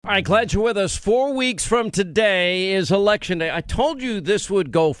All right, glad you're with us. 4 weeks from today is Election Day. I told you this would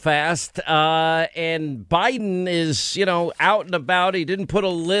go fast, and Biden is, out and about. He didn't put a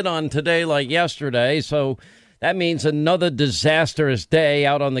lid on today like yesterday, so that means another disastrous day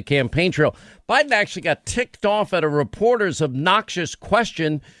out on the campaign trail. Biden actually got ticked off at a reporter's obnoxious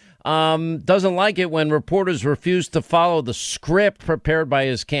question. Doesn't like it when reporters refuse to follow the script prepared by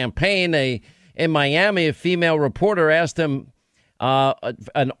his campaign. In Miami, a female reporter asked him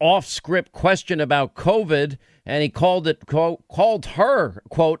an off-script question about COVID, and he called her,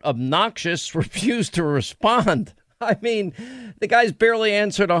 quote, obnoxious, refused to respond. I mean, the guy's barely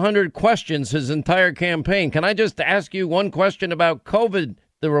answered 100 questions his entire campaign. Can I just ask you one question about COVID?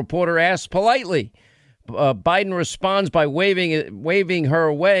 The reporter asked politely. Biden responds by waving her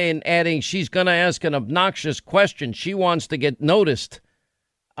away and adding, she's going to ask an obnoxious question. She wants to get noticed.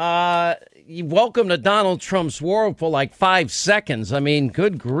 Welcome to Donald Trump's world for like 5 seconds. I mean,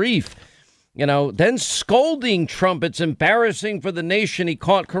 good grief. Then scolding Trump. It's embarrassing for the nation he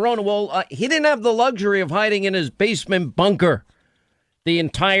caught corona. Well, he didn't have the luxury of hiding in his basement bunker the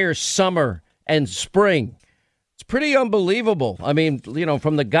entire summer and spring. It's pretty unbelievable. I mean,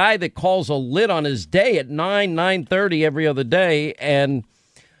 from the guy that calls a lid on his day at 9:30 every other day. And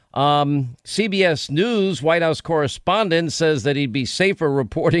CBS News White House correspondent says that he'd be safer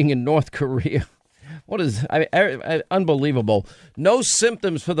reporting in North Korea. What is unbelievable? No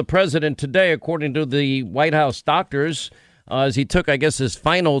symptoms for the president today, according to the White House doctors, as he took, I guess, his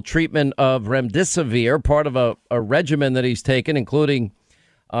final treatment of remdesivir, part of a regimen that he's taken, including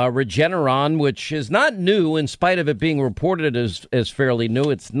Regeneron, which is not new in spite of it being reported as fairly new.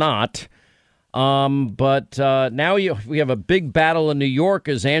 It's not. But now we have a big battle in New York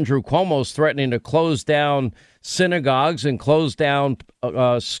as Andrew Cuomo's threatening to close down synagogues and close down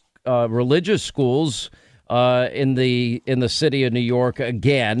religious schools in the city of New York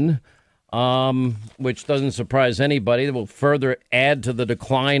again, which doesn't surprise anybody. It will further add to the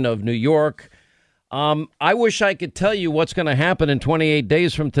decline of New York. I wish I could tell you what's going to happen in 28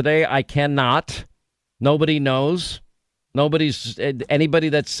 days from today. I cannot. Nobody knows. Anybody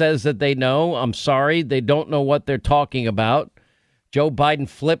that says that they know, I'm sorry, they don't know what they're talking about. Joe Biden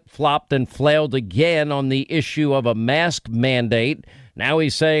flip-flopped and flailed again on the issue of a mask mandate. Now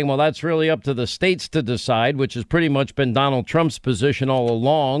he's saying, well, that's really up to the states to decide, which has pretty much been Donald Trump's position all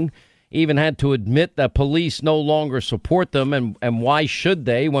along. Even had to admit that police no longer support them. And why should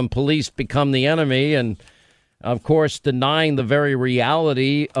they when police become the enemy? And of course, denying the very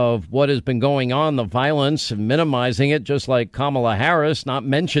reality of what has been going on, the violence, and minimizing it, just like Kamala Harris, not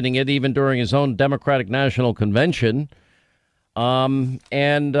mentioning it even during his own Democratic National Convention. I've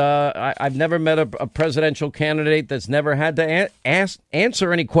never met a presidential candidate that's never had to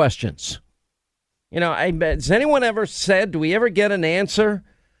answer any questions. Has anyone ever said, do we ever get an answer?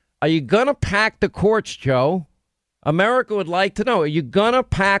 Are you going to pack the courts, Joe? America would like to know. Are you going to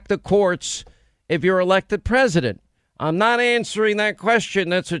pack the courts if you're elected president? I'm not answering that question.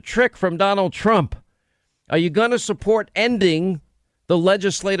 That's a trick from Donald Trump. Are you going to support ending the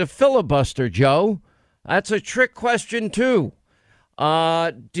legislative filibuster, Joe? That's a trick question, too.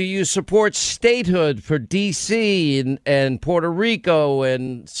 Do you support statehood for D.C. and Puerto Rico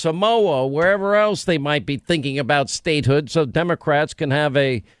and Samoa, wherever else they might be thinking about statehood, so Democrats can have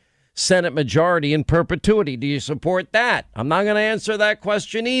a Senate majority in perpetuity? Do you support that? I'm not going to answer that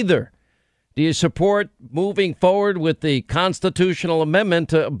question either. Do you support moving forward with the constitutional amendment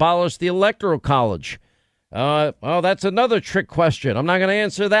to abolish the Electoral College? Well, that's another trick question. I'm not going to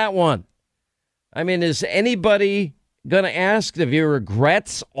answer that one. I mean, is anybody going to ask if he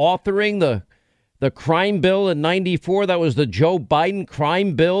regrets authoring the crime bill in 94? That was the Joe Biden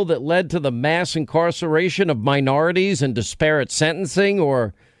crime bill that led to the mass incarceration of minorities and disparate sentencing,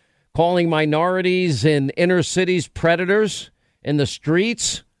 or calling minorities in inner cities predators in the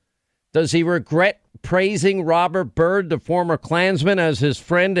streets? Does he regret praising Robert Byrd, the former Klansman, as his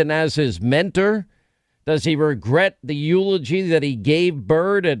friend and as his mentor? Does he regret the eulogy that he gave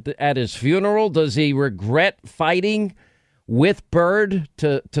Byrd at his funeral? Does he regret fighting with Byrd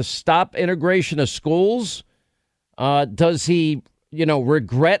to stop integration of schools? Does he,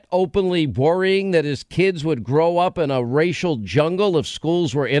 regret openly worrying that his kids would grow up in a racial jungle if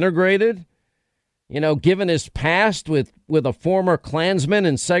schools were integrated? Given his past with a former Klansman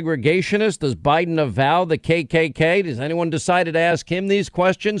and segregationist, does Biden avow the KKK? Does anyone decide to ask him these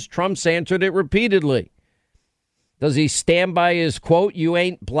questions? Trump's answered it repeatedly. Does he stand by his quote, "You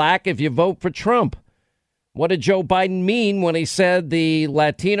ain't black if you vote for Trump"? What did Joe Biden mean when he said the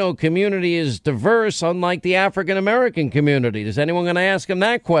Latino community is diverse, unlike the African-American community? Is anyone going to ask him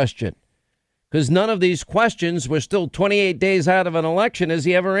that question? because none of these questions, we're still 28 days out of an election, has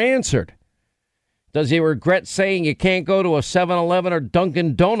he ever answered. Does he regret saying you can't go to a 7-Eleven or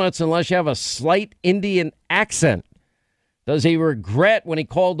Dunkin' Donuts unless you have a slight Indian accent? Does he regret when he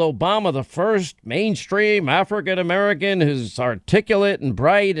called Obama the first mainstream African-American who's articulate and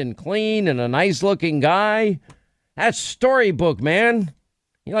bright and clean and a nice-looking guy? That's storybook, man.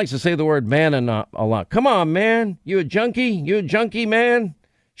 He likes to say the word man a lot. Come on, man. You a junkie? You a junkie, man?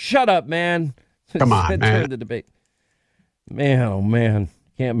 Shut up, man. Come on, man. The debate. Man, oh, man.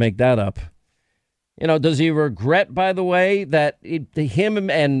 Can't make that up. You know, does he regret, by the way, that him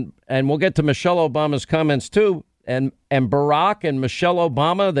and we'll get to Michelle Obama's comments, too, and Barack and Michelle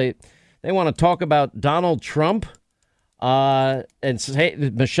Obama, they want to talk about Donald Trump and say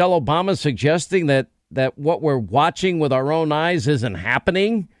Michelle Obama suggesting that what we're watching with our own eyes isn't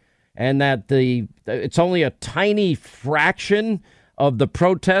happening and that it's only a tiny fraction of the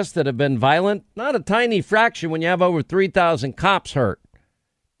protests that have been violent. Not a tiny fraction when you have over 3,000 cops hurt.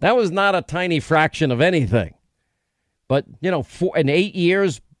 That was not a tiny fraction of anything. But, you know, in 8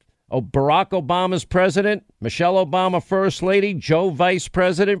 years, Barack Obama's president, Michelle Obama first lady, Joe vice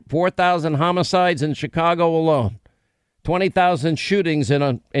president, 4,000 homicides in Chicago alone, 20,000 shootings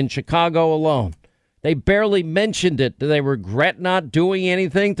in Chicago alone. They barely mentioned it. Do they regret not doing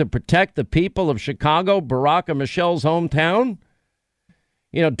anything to protect the people of Chicago, Barack and Michelle's hometown?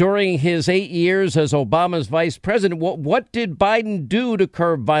 You know, during his 8 years as Obama's vice president, what did Biden do to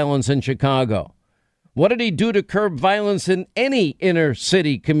curb violence in Chicago? What did he do to curb violence in any inner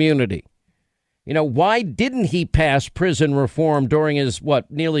city community? You know, why didn't he pass prison reform during his,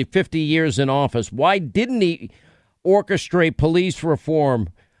 nearly 50 years in office? Why didn't he orchestrate police reform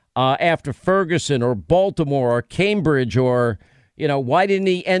after Ferguson or Baltimore or Cambridge? Or, you know, why didn't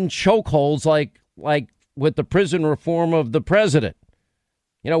he end chokeholds like with the prison reform of the president?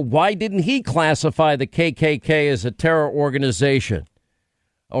 You know, why didn't he classify the KKK as a terror organization?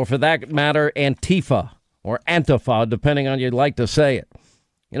 Or for that matter, Antifa or Antifa, depending on you'd like to say it.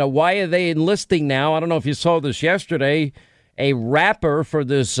 You know, why are they enlisting now? I don't know if you saw this yesterday. A rapper for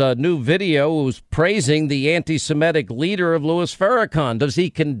this new video who's praising the anti-Semitic leader of Louis Farrakhan. Does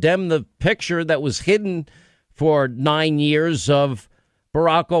he condemn the picture that was hidden for 9 years of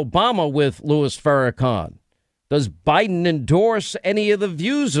Barack Obama with Louis Farrakhan? Does Biden endorse any of the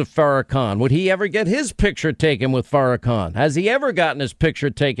views of Farrakhan? Would he ever get his picture taken with Farrakhan? Has he ever gotten his picture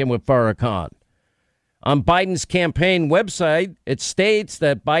taken with Farrakhan? On Biden's campaign website, it states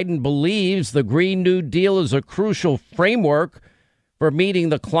that Biden believes the Green New Deal is a crucial framework for meeting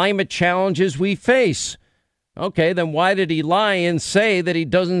the climate challenges we face. Okay, then why did he lie and say that he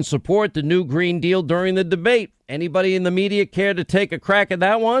doesn't support the new Green Deal during the debate? Anybody in the media care to take a crack at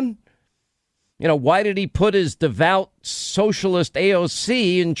that one? You know, why did he put his devout socialist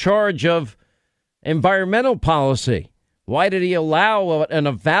AOC in charge of environmental policy? Why did he allow an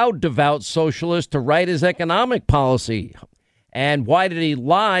avowed devout socialist to write his economic policy? And why did he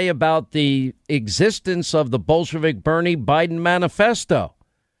lie about the existence of the Bolshevik Bernie Biden manifesto?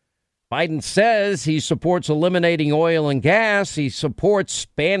 Biden says he supports eliminating oil and gas. He supports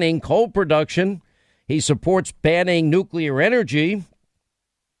banning coal production. He supports banning nuclear energy.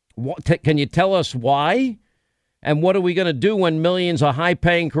 Can you tell us why? And what are we going to do when millions of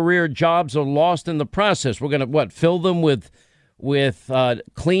high-paying career jobs are lost in the process? We're going to, fill them with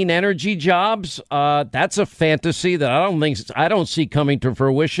clean energy jobs? That's a fantasy that I don't see coming to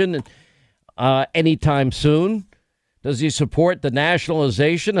fruition anytime soon. Does he support the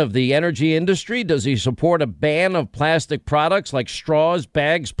nationalization of the energy industry? Does he support a ban of plastic products like straws,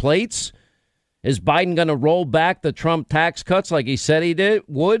 bags, plates? Is Biden going to roll back the Trump tax cuts like he said he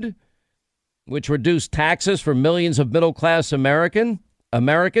would, which reduced taxes for millions of middle-class Americans?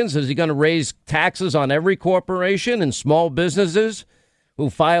 Is he going to raise taxes on every corporation and small businesses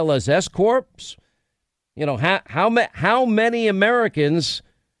who file as S-corps? You know, how many Americans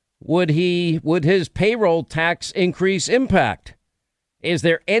would his payroll tax increase impact? Is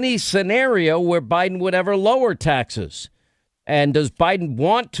there any scenario where Biden would ever lower taxes? And does Biden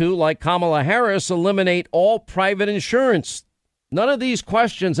want to, like Kamala Harris, eliminate all private insurance? None of these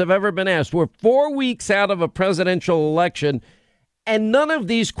questions have ever been asked. We're 4 weeks out of a presidential election, and none of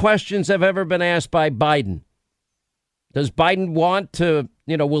these questions have ever been asked by Biden. Does Biden want to,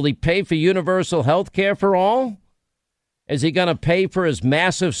 will he pay for universal health care for all? Is he going to pay for his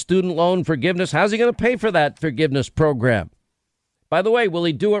massive student loan forgiveness? How's he going to pay for that forgiveness program? By the way, will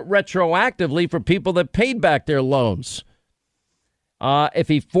he do it retroactively for people that paid back their loans? If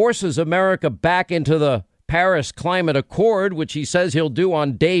he forces America back into the Paris Climate Accord, which he says he'll do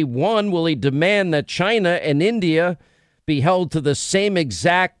on day one, will he demand that China and India be held to the same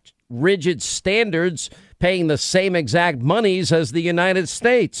exact rigid standards, paying the same exact monies as the United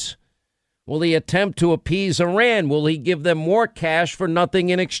States? Will he attempt to appease Iran? Will he give them more cash for nothing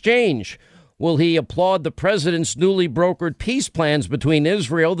in exchange? Will he applaud the president's newly brokered peace plans between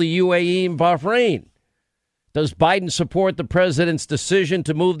Israel, the UAE, and Bahrain? Does Biden support the president's decision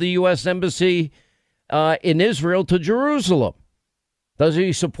to move the U.S. embassy in Israel to Jerusalem? Does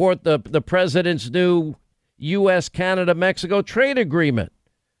he support the president's new U.S., Canada, Mexico trade agreement?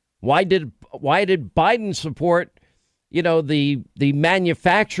 Why did Biden support, the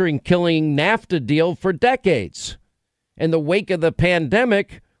manufacturing killing NAFTA deal for decades? In the wake of the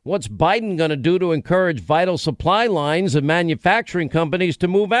pandemic, what's Biden going to do to encourage vital supply lines and manufacturing companies to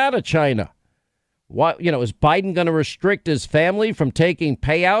move out of China? Is Biden going to restrict his family from taking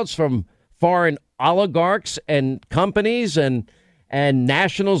payouts from foreign oligarchs and companies and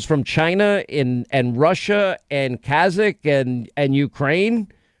nationals from China and Russia and Kazakh and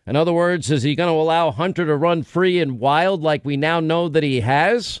Ukraine? In other words, is he going to allow Hunter to run free and wild like we now know that he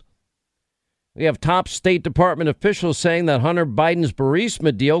has? We have top State Department officials saying that Hunter Biden's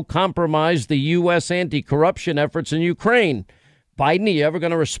Burisma deal compromised the U.S. anti-corruption efforts in Ukraine. Biden, are you ever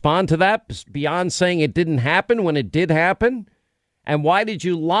going to respond to that beyond saying it didn't happen when it did happen? And why did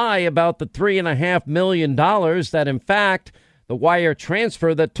you lie about the $3.5 million that, in fact, the wire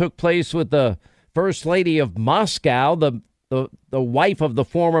transfer that took place with the First Lady of Moscow, the wife of the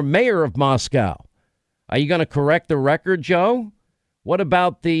former mayor of Moscow? Are you going to correct the record, Joe? What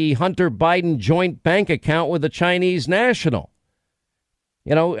about the Hunter Biden joint bank account with a Chinese national?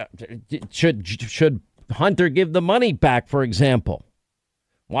 Should Hunter give the money back, for example?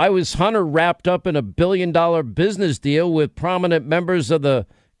 Why was Hunter wrapped up in a $1 billion business deal with prominent members of the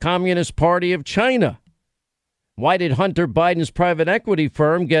Communist Party of China? Why did Hunter Biden's private equity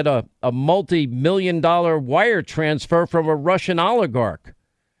firm get a multi-million-dollar wire transfer from a Russian oligarch?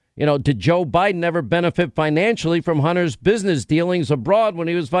 Did Joe Biden ever benefit financially from Hunter's business dealings abroad when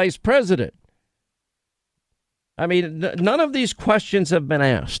he was vice president? I mean, none of these questions have been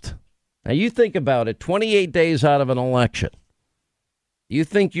asked. Now, you think about it, 28 days out of an election. Do you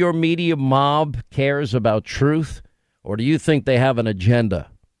think your media mob cares about truth, or do you think they have an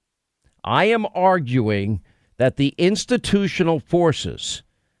agenda? I am arguing that the institutional forces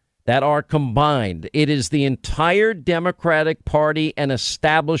that are combined, it is the entire Democratic Party and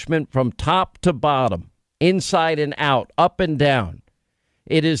establishment from top to bottom, inside and out, up and down.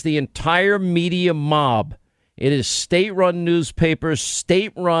 It is the entire media mob. It is state-run newspapers,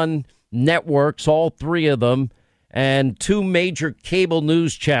 state-run networks, all three of them, and two major cable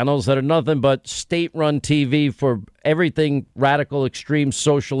news channels that are nothing but state-run TV for everything radical, extreme,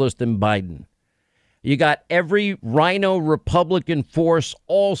 socialist, and Biden. You got every rhino Republican force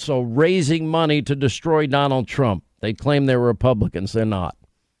also raising money to destroy Donald Trump. They claim they're Republicans. They're not.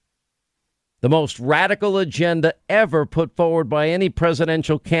 The most radical agenda ever put forward by any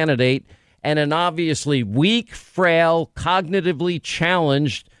presidential candidate, and an obviously weak, frail, cognitively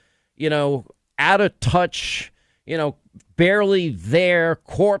challenged, out of touch, barely there,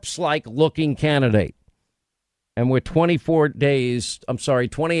 corpse-like looking candidate. And we're 28 days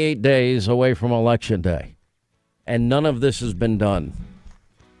away from Election Day. And none of this has been done.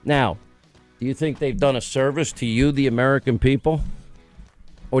 Now, do you think they've done a service to you, the American people?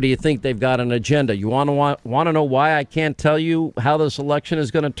 Or do you think they've got an agenda? You want to know why I can't tell you how this election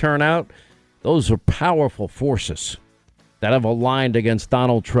is going to turn out? Those are powerful forces that have aligned against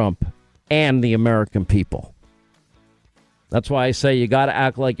Donald Trump and the American people. That's why I say you got to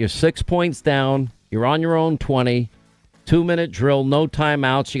act like you're 6 points down. You're on your own 20, 2-minute drill, no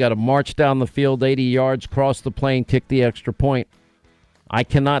timeouts. You got to march down the field 80 yards, cross the plane, kick the extra point. I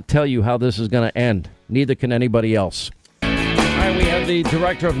cannot tell you how this is going to end. Neither can anybody else. All right, we have the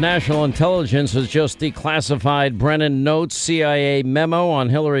Director of National Intelligence has just declassified Brennan Notes' CIA memo on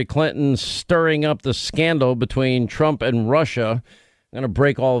Hillary Clinton stirring up the scandal between Trump and Russia. I'm going to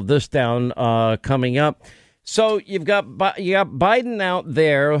break all of this down coming up. So you got Biden out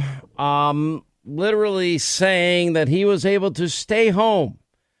there literally saying that he was able to stay home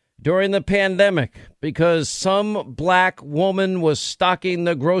during the pandemic because some black woman was stocking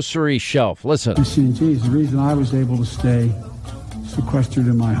the grocery shelf. Listen. The reason I was able to stay sequestered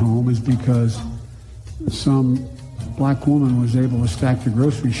in my home is because some black woman was able to stack the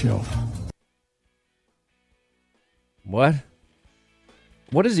grocery shelf. What?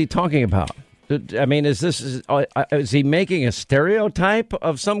 What is he talking about? I mean, is he making a stereotype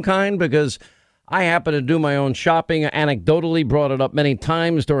of some kind? Because I happen to do my own shopping, anecdotally brought it up many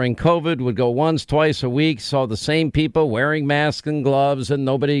times during COVID, would go once, twice a week, saw the same people wearing masks and gloves, and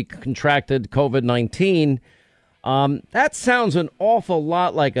nobody contracted COVID-19. That sounds an awful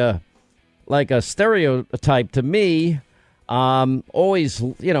lot like a stereotype to me. Always,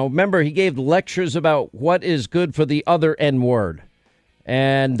 remember he gave lectures about what is good for the other N word.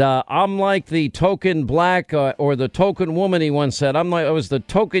 And I'm like the token black or the token woman, he once said. I was the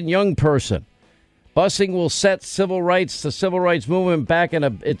token young person. Busing will set the civil rights movement back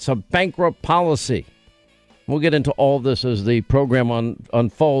it's a bankrupt policy. We'll get into all of this as the program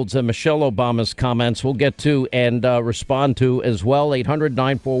unfolds, and Michelle Obama's comments we'll get to and respond to as well.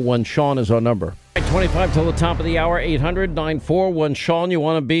 800-941-SEAN is our number. 25 till the top of the hour, 800-941-SEAN. You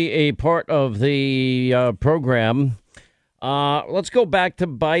want to be a part of the program. Let's go back to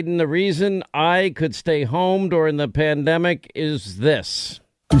Biden. The reason I could stay home during the pandemic is this.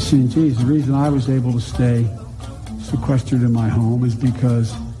 You see, geez, the reason I was able to stay sequestered in my home is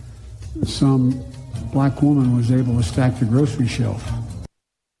because some black woman was able to stack the grocery shelf.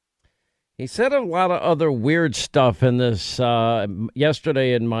 He said a lot of other weird stuff in this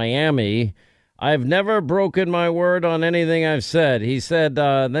yesterday in Miami. I've never broken my word on anything I've said. He said,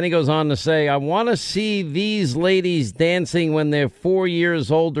 then he goes on to say, I want to see these ladies dancing when they're 4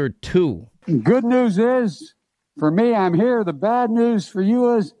 years older, too. Good news is, for me, I'm here. The bad news for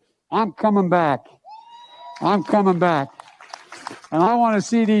you is I'm coming back. I'm coming back. And I want to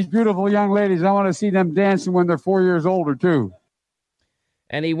see these beautiful young ladies. I want to see them dancing when they're 4 years older, too.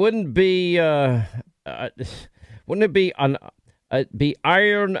 And he wouldn't be, wouldn't it be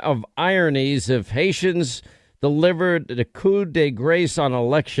iron of ironies if Haitians delivered the coup de grace on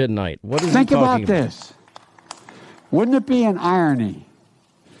election night? What is Think about this. Wouldn't it be an irony,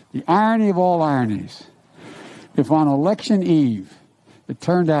 the irony of all ironies, if on election eve it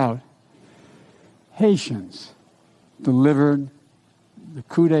turned out Haitians delivered the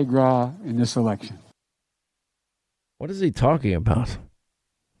coup de grace in this election? What is he talking about?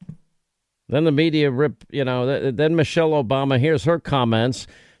 Then the media then Michelle Obama, here's her comments.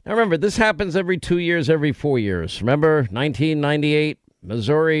 Now, remember, this happens every 2 years, every 4 years. Remember, 1998,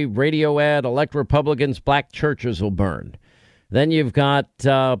 Missouri radio ad, elect Republicans, black churches will burn. Then you've got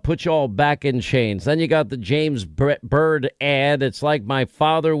put you all back in chains. Then you got the James Byrd ad. It's like my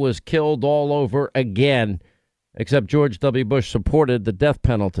father was killed all over again, except George W. Bush supported the death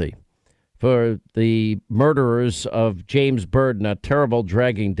penalty for the murderers of James Byrd in a terrible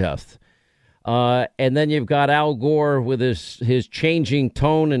dragging death. And then you've got Al Gore with his changing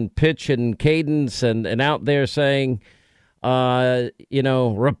tone and pitch and cadence and out there saying,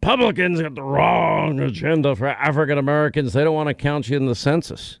 Republicans got the wrong agenda for African Americans. They don't want to count you in the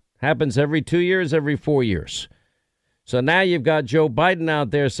census. Happens every 2 years, every 4 years. So now you've got Joe Biden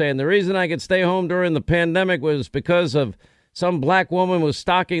out there saying the reason I could stay home during the pandemic was because of some black woman was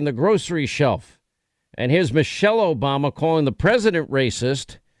stocking the grocery shelf. And here's Michelle Obama calling the president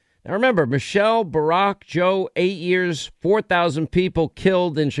racist. Now, remember, Michelle, Barack, Joe, 8 years, 4,000 people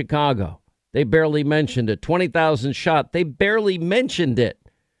killed in Chicago. They barely mentioned it. 20,000 shot. They barely mentioned it.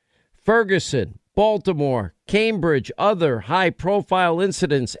 Ferguson, Baltimore, Cambridge, other high-profile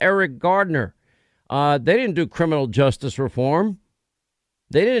incidents. Eric Gardner. They didn't do criminal justice reform.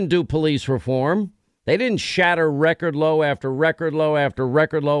 They didn't do police reform. They didn't shatter record low after record low after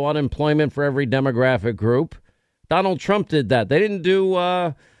record low unemployment for every demographic group. Donald Trump did that. They didn't do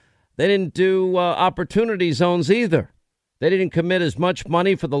opportunity zones either. They didn't commit as much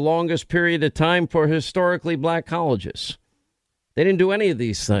money for the longest period of time for historically black colleges. They didn't do any of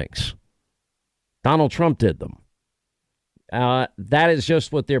these things. Donald Trump did them. That is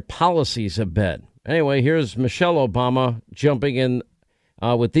just what their policies have been. Anyway, here's Michelle Obama jumping in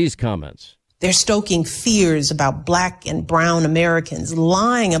with these comments. They're stoking fears about black and brown Americans,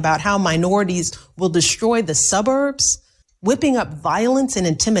 lying about how minorities will destroy the suburbs, whipping up violence and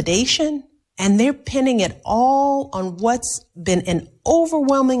intimidation, and they're pinning it all on what's been an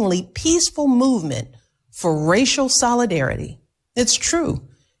overwhelmingly peaceful movement for racial solidarity. It's true.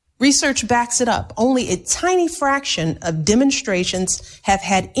 Research backs it up. Only a tiny fraction of demonstrations have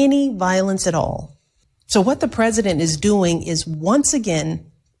had any violence at all. So what the president is doing is once again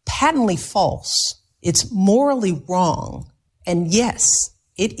patently false. It's morally wrong. And yes,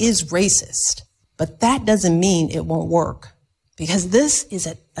 it is racist. But that doesn't mean it won't work, because this is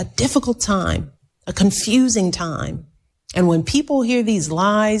a difficult time, a confusing time. And when people hear these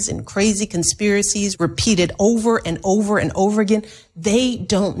lies and crazy conspiracies repeated over and over and over again, they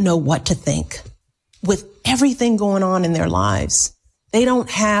don't know what to think. With everything going on in their lives, they don't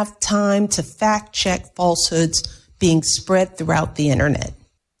have time to fact check falsehoods being spread throughout the internet.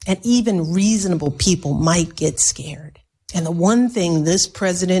 And even reasonable people might get scared. And the one thing this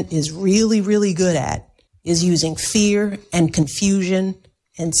president is really, really good at is using fear and confusion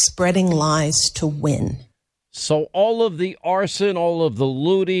and spreading lies to win. So all of the arson, all of the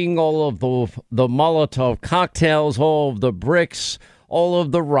looting, all of the Molotov cocktails, all of the bricks, all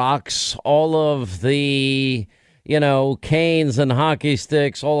of the rocks, all of the, canes and hockey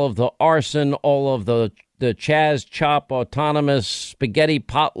sticks, all of the arson, all of the Chaz Chop autonomous spaghetti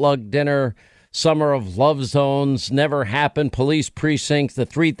potluck dinner, summer of love zones, never happened, police precincts, the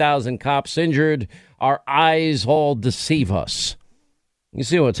 3,000 cops injured, our eyes all deceive us. You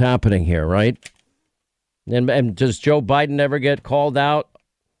see what's happening here, right? And does Joe Biden ever get called out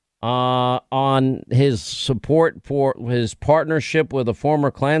on his support for his partnership with a former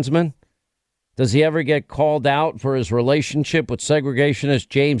Klansman? Does he ever get called out for his relationship with segregationist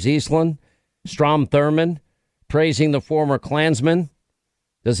James Eastland, Strom Thurmond, praising the former Klansman?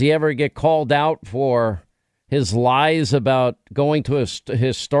 Does he ever get called out for his lies about going to a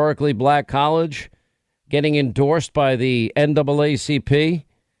historically black college, getting endorsed by the NAACP?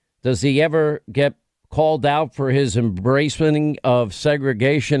 Does he ever get called out for his embracing of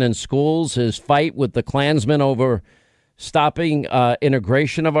segregation in schools, his fight with the Klansmen over stopping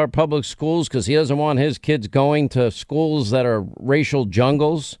integration of our public schools because he doesn't want his kids going to schools that are racial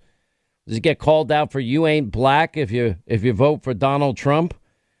jungles? Does he get called out for you ain't black if you vote for Donald Trump?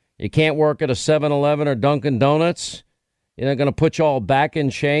 You can't work at a 7-Eleven or Dunkin' Donuts? You're not going to put you all back in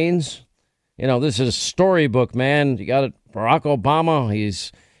chains? This is a storybook, man. You got it. Barack Obama,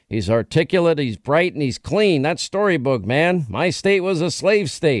 He's articulate, he's bright, and he's clean. That's storybook, man. My state was a slave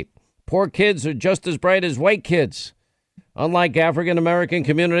state. Poor kids are just as bright as white kids. Unlike African-American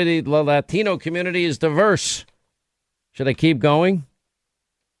community, the Latino community is diverse. Should I keep going?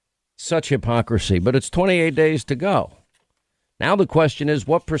 Such hypocrisy, but it's 28 days to go. Now the question is,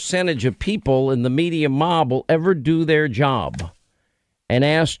 what percentage of people in the media mob will ever do their job and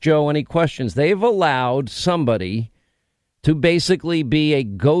ask Joe any questions? They've allowed somebody to basically be a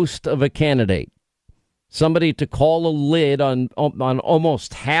ghost of a candidate, somebody to call a lid on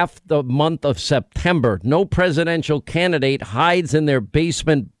almost half the month of September. No presidential candidate hides in their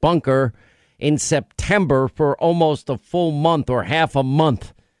basement bunker in September for almost a full month or half a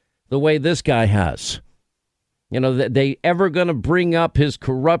month, the way this guy has. They ever going to bring up his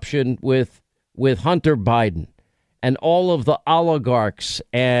corruption with Hunter Biden and all of the oligarchs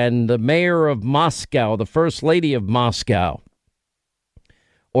and the mayor of Moscow, the first lady of Moscow,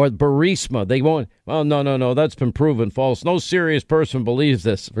 or Burisma? They won't. Oh, no, that's been proven false. No serious person believes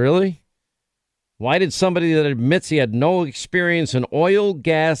this. Really? Why did somebody that admits he had no experience in oil,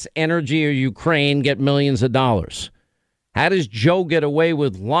 gas, energy, or Ukraine get millions of dollars? How does Joe get away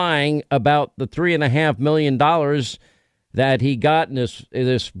with lying about the $3.5 million that he got in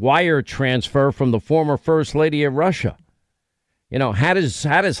this wire transfer from the former first lady of Russia? How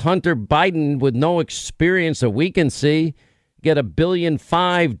does Hunter Biden, with no experience that we can see, get a $1.5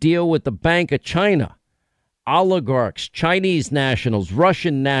 billion deal with the Bank of China? Oligarchs, Chinese nationals,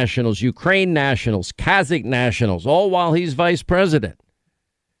 Russian nationals, Ukraine nationals, Kazakh nationals, all while he's vice president.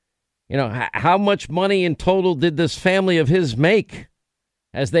 How much money in total did this family of his make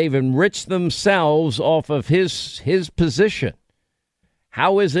as they've enriched themselves off of his position?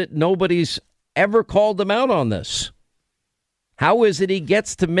 How is it nobody's ever called him out on this? How is it he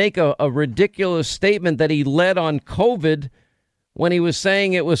gets to make a ridiculous statement that he led on COVID when he was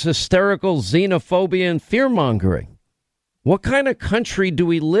saying it was hysterical xenophobia and fear-mongering? What kind of country do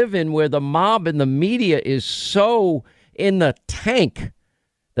we live in where the mob and the media is so in the tank?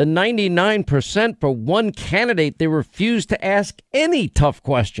 The 99% for one candidate, they refuse to ask any tough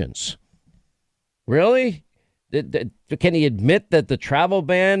questions. Really? Can he admit that the travel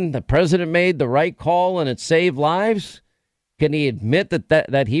ban, the president made the right call and it saved lives? Can he admit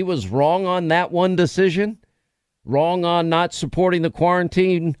that he was wrong on that one decision? Wrong on not supporting the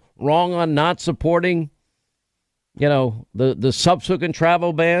quarantine? Wrong on not supporting, the subsequent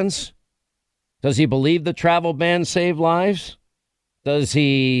travel bans? Does he believe the travel ban saved lives? Does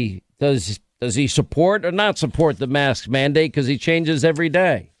he support or not support the mask mandate because he changes every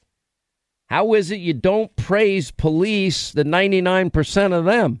day? How is it you don't praise police, the 99% of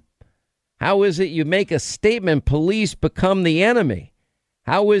them? How is it you make a statement police become the enemy?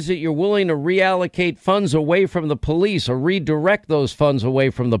 How is it you're willing to reallocate funds away from the police or redirect those funds away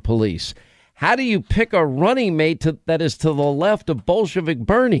from the police? How do you pick a running mate that is to the left of Bolshevik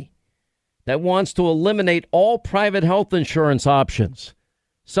Bernie, that wants to eliminate all private health insurance options?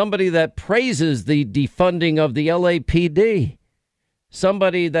 Somebody that praises the defunding of the LAPD.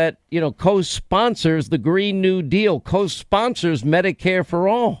 Somebody that, co-sponsors the Green New Deal, co-sponsors Medicare for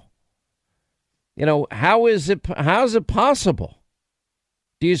all. How is it possible?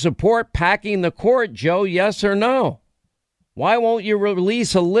 Do you support packing the court, Joe? Yes or no? Why won't you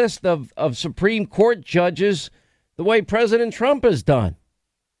release a list of Supreme Court judges the way President Trump has done?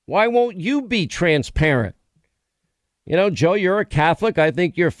 Why won't you be transparent? You know, Joe, you're a Catholic. I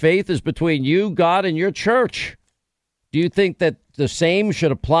think your faith is between you, God, and your church. Do you think that the same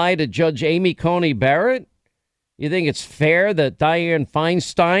should apply to Judge Amy Coney Barrett? You think it's fair that Dianne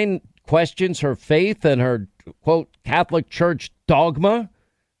Feinstein questions her faith and her, quote, Catholic Church dogma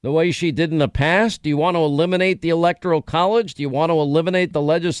the way she did in the past? Do you want to eliminate the Electoral College? Do you want to eliminate the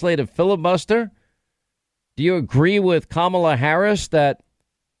legislative filibuster? Do you agree with Kamala Harris that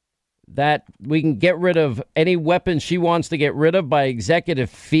we can get rid of any weapon she wants to get rid of by executive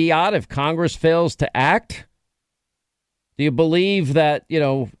fiat if Congress fails to act? Do you believe that, you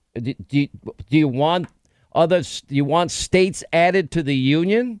know, do you want states added to the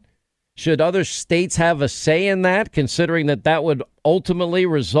union? Should other states have a say in that, considering that would ultimately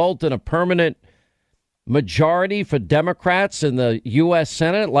result in a permanent majority for Democrats in the U.S.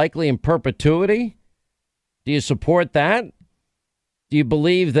 Senate, likely in perpetuity? Do you support that? Do you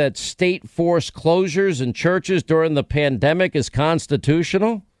believe that state forced closures in churches during the pandemic is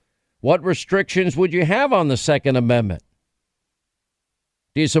constitutional? What restrictions would you have on the Second Amendment?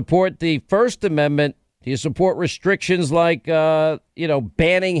 Do you support the First Amendment? Do you support restrictions like,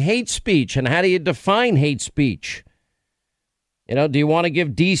 banning hate speech? And how do you define hate speech? You know, do you want to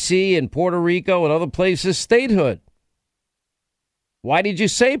give D.C. and Puerto Rico and other places statehood? Why did you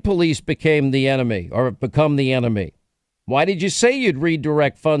say police became the enemy or become the enemy? Why did you say you'd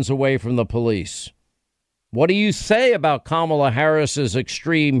redirect funds away from the police? What do you say about Kamala Harris's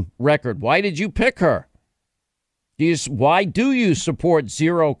extreme record? Why did you pick her? Why do you support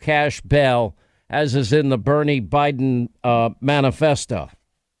zero cash bail, as is in the Bernie Biden manifesto?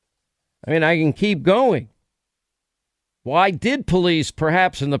 I mean, I can keep going. Why did police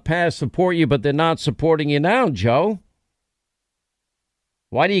perhaps in the past support you, but they're not supporting you now, Joe?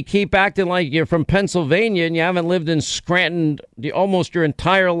 Why do you keep acting like you're from Pennsylvania and you haven't lived in Scranton almost your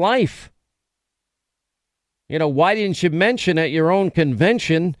entire life? You know, why didn't you mention at your own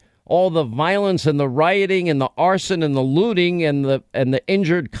convention all the violence and the rioting and the arson and the looting and the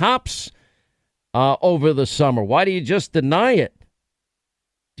injured cops over the summer? Why do you just deny it?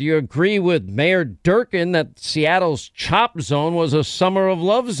 Do you agree with Mayor Durkin that Seattle's chop zone was a summer of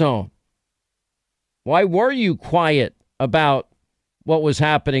love zone? Why were you quiet about what was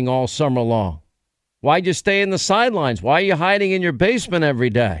happening all summer long? Why'd you stay in the sidelines? Why are you hiding in your basement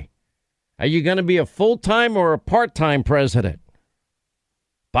every day? Are you going to be a full-time or a part-time president?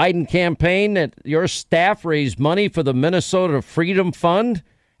 Biden campaign that your staff raised money for the Minnesota Freedom Fund,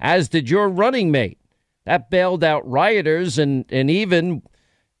 as did your running mate. That bailed out rioters and even,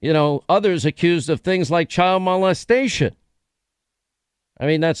 others accused of things like child molestation. I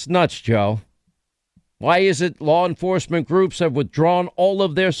mean, that's nuts, Joe. Why is it law enforcement groups have withdrawn all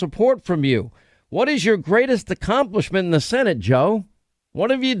of their support from you? What is your greatest accomplishment in the Senate, Joe?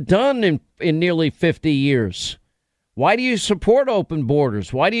 What have you done in nearly 50 years? Why do you support open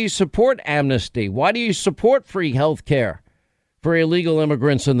borders? Why do you support amnesty? Why do you support free health care for illegal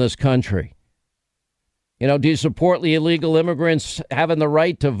immigrants in this country? Do you support the illegal immigrants having the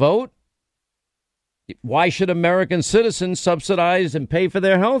right to vote? Why should American citizens subsidize and pay for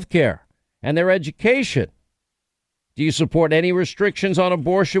their health care and their education? Do you support any restrictions on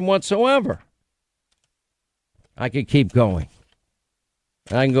abortion whatsoever? I could keep going.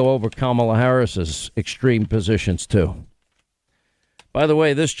 I can go over Kamala Harris's extreme positions, too. By the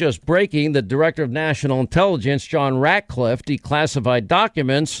way, this just breaking, the Director of National Intelligence, John Ratcliffe, declassified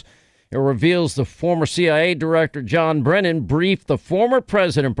documents. It reveals the former CIA Director John Brennan briefed the former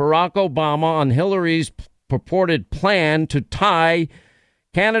President Barack Obama on Hillary's purported plan to tie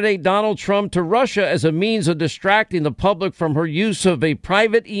candidate Donald Trump to Russia as a means of distracting the public from her use of a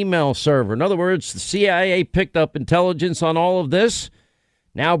private email server. In other words, the CIA picked up intelligence on all of this.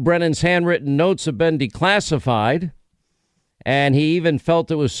 Now Brennan's handwritten notes have been declassified, and he even felt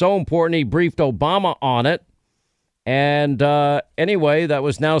it was so important he briefed Obama on it. And anyway, that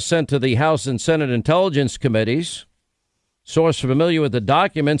was now sent to the House and Senate Intelligence Committees. Source familiar with the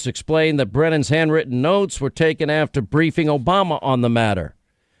documents explained that Brennan's handwritten notes were taken after briefing Obama on the matter.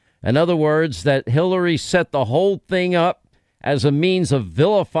 In other words, that Hillary set the whole thing up as a means of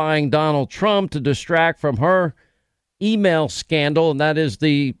vilifying Donald Trump to distract from her email scandal, and that is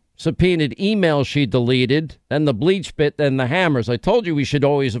the subpoenaed email she deleted, then the bleach bit, then the hammers. I told you we should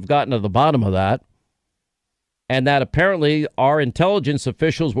always have gotten to the bottom of that. And that apparently our intelligence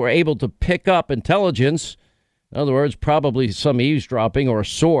officials were able to pick up intelligence, in other words, probably some eavesdropping or a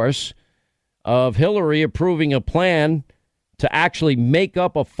source, of Hillary approving a plan to actually make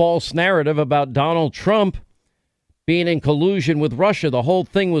up a false narrative about Donald Trump being in collusion with Russia. The whole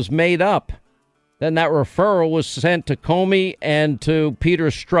thing was made up. Then that referral was sent to Comey and to Peter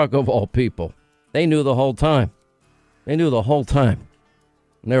Strzok, of all people. They knew the whole time. They knew the whole time.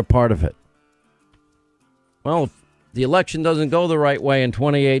 And they're part of it. Well, if the election doesn't go the right way in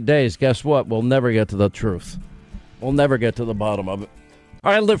 28 days, guess what? We'll never get to the truth. We'll never get to the bottom of it.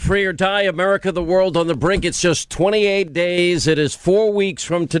 All right, live free or die. America, the world on the brink. It's just 28 days. It is 4 weeks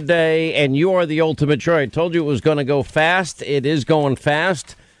from today, and you are the ultimate jury. I told you it was going to go fast. It is going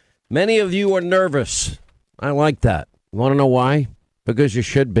fast. Many of you are nervous. I like that. You want to know why? Because you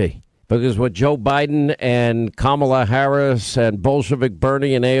should be. Because what Joe Biden and Kamala Harris and Bolshevik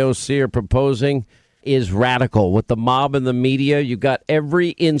Bernie and AOC are proposing is radical. With the mob and the media, you got every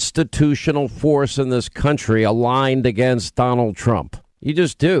institutional force in this country aligned against Donald Trump. You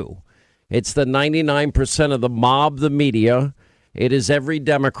just do. It's the 99% of the mob, the media. It is every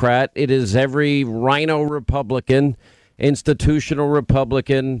Democrat. It is every rhino Republican, institutional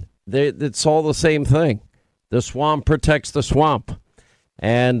Republican. It's all the same thing. The swamp protects the swamp.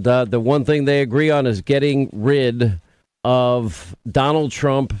 And the one thing they agree on is getting rid of Donald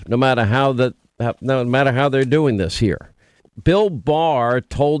Trump, no matter how they're doing this here. Bill Barr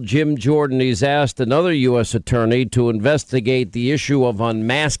told Jim Jordan he's asked another U.S. attorney to investigate the issue of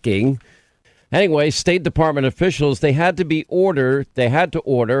unmasking. Anyway, State Department officials, they had to order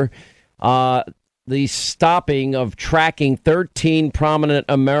the stopping of tracking 13 prominent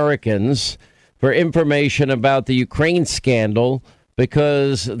Americans for information about the Ukraine scandal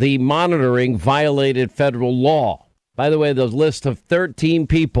because the monitoring violated federal law. By the way, the list of 13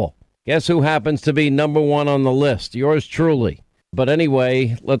 people. Guess who happens to be number one on the list? Yours truly. But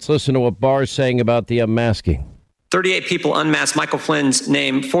anyway, let's listen to what Barr's saying about the unmasking. 38 people unmasked Michael Flynn's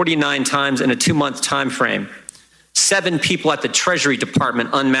name 49 times in a 2-month time frame. 7 people at the Treasury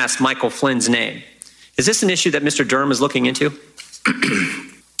Department unmasked Michael Flynn's name. Is this an issue that Mr. Durham is looking into?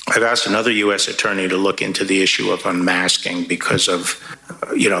 I've asked another U.S. attorney to look into the issue of unmasking because of,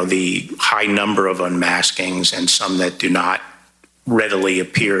 the high number of unmaskings and some that do not readily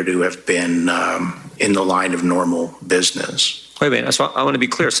appear to have been in the line of normal business. Wait a minute. I want to be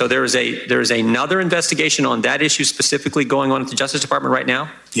clear. So there is another investigation on that issue specifically going on at the Justice Department right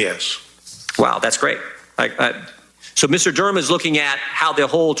now? Yes. Wow, that's great. So Mr. Durham is looking at how the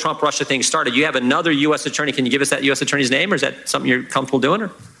whole Trump-Russia thing started. You have another U.S. attorney. Can you give us that U.S. attorney's name, or is that something you're comfortable doing?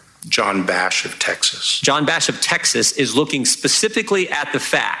 Or? John Bash of Texas. John Bash of Texas is looking specifically at the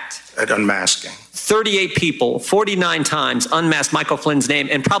fact. At unmasking. 38 people, 49 times unmasked Michael Flynn's name,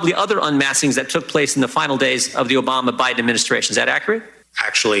 and probably other unmaskings that took place in the final days of the Obama-Biden administration. Is that accurate?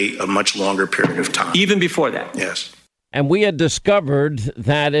 Actually, a much longer period of time. Even before that? Yes. And we had discovered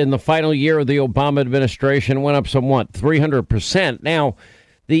that in the final year of the Obama administration went up somewhat, 300%. Now,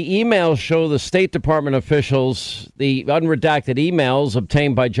 the emails show the State Department officials, the unredacted emails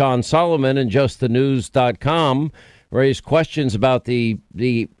obtained by John Solomon and justthenews.com raised questions about the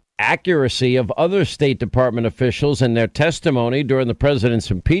accuracy of other State Department officials and their testimony during the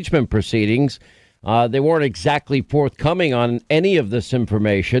president's impeachment proceedings. They weren't exactly forthcoming on any of this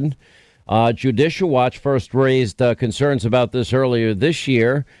information. Judicial Watch first raised concerns about this earlier this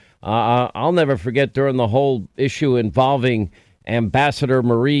year. I'll never forget during the whole issue involving Ambassador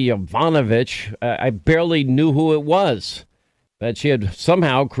Marie Yovanovitch, I barely knew who it was. But she had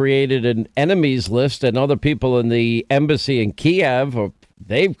somehow created an enemies list, and other people in the embassy in Kiev, or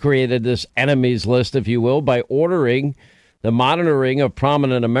they've created this enemies list, if you will, by ordering the monitoring of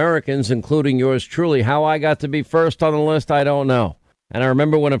prominent Americans, including yours truly. How I got to be first on the list, I don't know. And I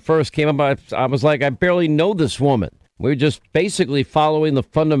remember when it first came up, I was like, I barely know this woman. We're just basically following the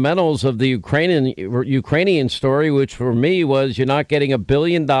fundamentals of the Ukrainian story, which for me was you're not getting $1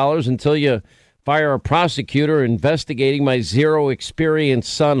 billion until you fire a prosecutor investigating my zero experience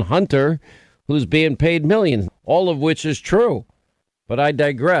son, Hunter, who's being paid millions, all of which is true. But I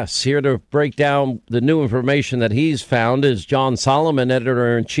digress. Here to break down the new information that he's found is John Solomon,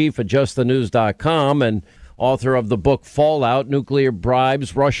 editor-in-chief of justthenews.com and author of the book Fallout, Nuclear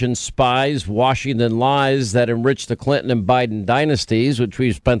Bribes, Russian Spies, Washington Lies That Enriched the Clinton and Biden Dynasties, which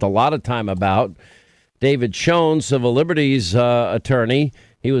we've spent a lot of time about. David Schoen, civil liberties attorney.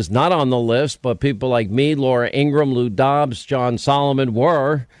 He was not on the list, but people like me, Laura Ingraham, Lou Dobbs, John Solomon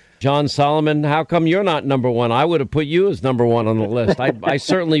were. John Solomon, how come you're not number one? I would have put you as number one on the list. I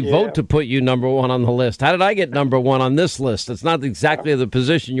certainly vote to put you number one on the list. How did I get number one on this list? It's not exactly the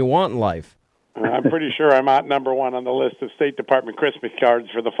position you want in life. I'm pretty sure I'm not number one on the list of State Department Christmas cards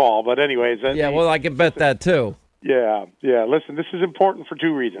for the fall. But anyways. Yeah, well, I can bet that too. Yeah. Listen, this is important for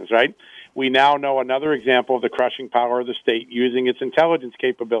two reasons, right? We now know another example of the crushing power of the state using its intelligence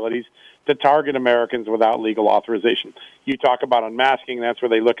capabilities to target Americans without legal authorization. You talk about unmasking, that's where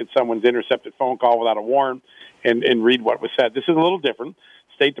they look at someone's intercepted phone call without a warrant and read what was said. This is a little different.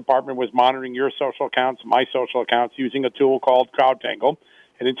 State Department was monitoring your social accounts, my social accounts, using a tool called CrowdTangle,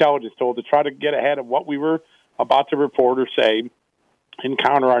 an intelligence tool, to try to get ahead of what we were about to report or say and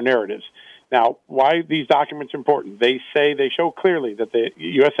counter our narratives. Now, why these documents are important? They show clearly that the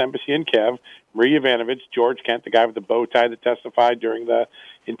U.S. Embassy in Kiev, Marie Yovanovitch, George Kent, the guy with the bow tie that testified during the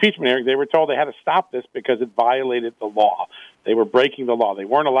impeachment hearing, they were told they had to stop this because it violated the law. They were breaking the law. They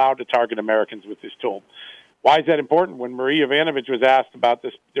weren't allowed to target Americans with this tool. Why is that important? When Marie Yovanovitch was asked about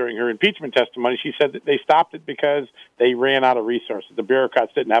this during her impeachment testimony, she said that they stopped it because they ran out of resources. The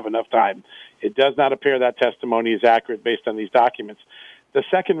bureaucrats didn't have enough time. It does not appear that testimony is accurate based on these documents. The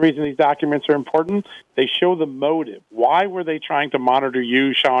second reason these documents are important, they show the motive. Why were they trying to monitor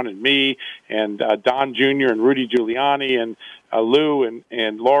you, Sean, and me, and Don Jr., and Rudy Giuliani, and Lou,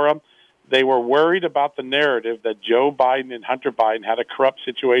 and Laura? They were worried about the narrative that Joe Biden and Hunter Biden had a corrupt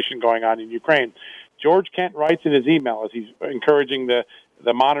situation going on in Ukraine. George Kent writes in his email, as he's encouraging the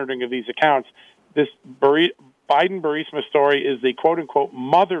monitoring of these accounts, this Biden-Burisma story is the quote-unquote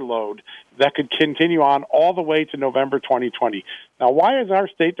mother lode that could continue on all the way to November 2020. Now, why is our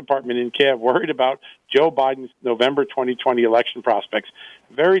State Department in Kiev worried about Joe Biden's November 2020 election prospects?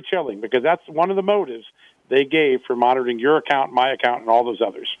 Very chilling, because that's one of the motives they gave for monitoring your account, my account, and all those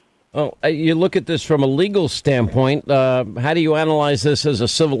others. Oh, you look at this from a legal standpoint. How do you analyze this as a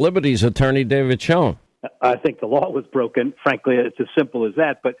civil liberties attorney, David Schoen? I think the law was broken. Frankly, it's as simple as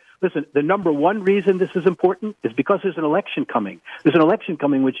that. But listen, the number one reason this is important is because there's an election coming. There's an election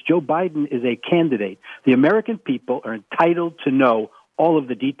coming which Joe Biden is a candidate. The American people are entitled to know all of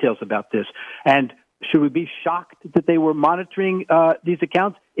the details about this. And should we be shocked that they were monitoring these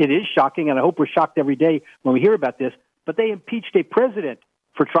accounts? It is shocking, and I hope we're shocked every day when we hear about this. But they impeached a president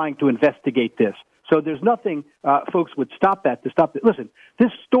for trying to investigate this. So there's nothing, folks, would stop that. Listen, this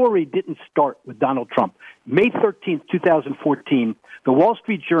story didn't start with Donald Trump. May 13th, 2014, the Wall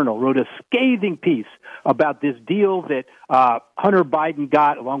Street Journal wrote a scathing piece about this deal that Hunter Biden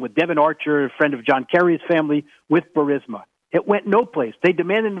got, along with Devin Archer, a friend of John Kerry's family, with Burisma. It went no place. They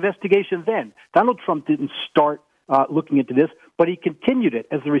demanded an investigation then. Donald Trump didn't start looking into this, but he continued it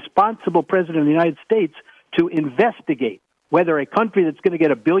as the responsible president of the United States to investigate whether a country that's going to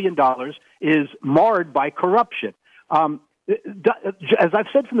get $1 billion is marred by corruption. As I've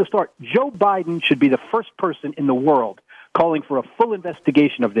said from the start, Joe Biden should be the first person in the world calling for a full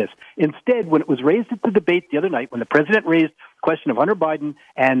investigation of this. Instead, when it was raised at the debate the other night, when the president raised the question of Hunter Biden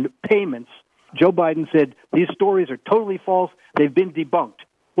and payments, Joe Biden said, these stories are totally false. They've been debunked.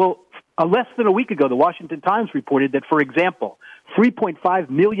 Well, less than a week ago, the Washington Times reported that, for example, $3.5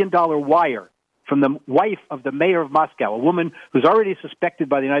 million wire from the wife of the mayor of Moscow, a woman who's already suspected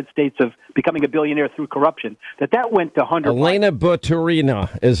by the United States of becoming a billionaire through corruption, that went to Hunter Elena Biden.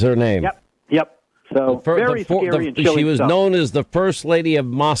 Buturina is her name. Yep. So very scary and chilling she was stuff. known as the First Lady of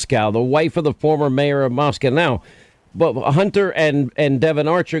Moscow, the wife of the former mayor of Moscow. Now, but Hunter and Devin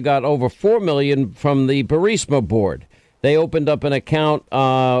Archer got over $4 million from the Burisma board. They opened up an account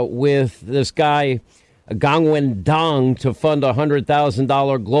with this guy, Gangwen Dong, to fund a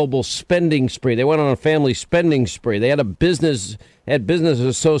 $100,000 global spending spree. They went on a family spending spree. They had business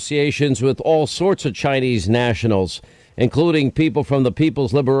associations with all sorts of Chinese nationals, including people from the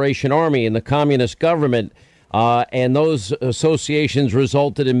People's Liberation Army and the communist government. And those associations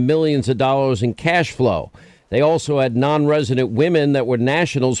resulted in millions of dollars in cash flow. They also had non-resident women that were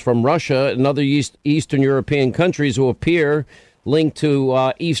nationals from Russia and other Eastern European countries who appear linked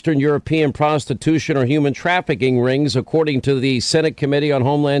to Eastern European prostitution or human trafficking rings, according to the Senate Committee on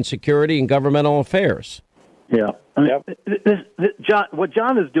Homeland Security and Governmental Affairs. Yeah. I mean, John, what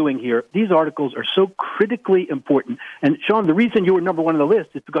John is doing here, these articles are so critically important. And, Sean, the reason you were number one on the list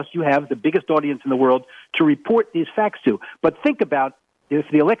is because you have the biggest audience in the world to report these facts to. But think about if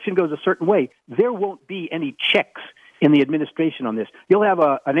the election goes a certain way, there won't be any checks in the administration on this. You'll have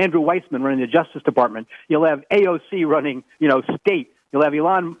an Andrew Weissman running the Justice Department. You'll have AOC running, state. You'll have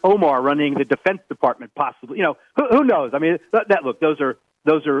Ilhan Omar running the Defense Department, possibly. Who knows? I mean, those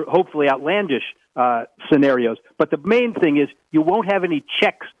are hopefully outlandish scenarios. But the main thing is you won't have any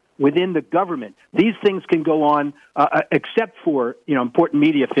checks within the government. These things can go on, except for important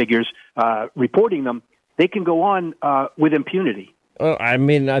media figures reporting them. They can go on with impunity. Well, I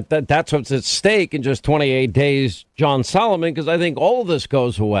mean, that's what's at stake in just 28 days, John Solomon, because I think all of this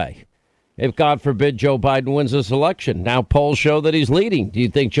goes away if, God forbid, Joe Biden wins this election. Now polls show that he's leading. Do you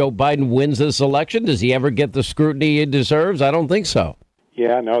think Joe Biden wins this election? Does he ever get the scrutiny he deserves? I don't think so.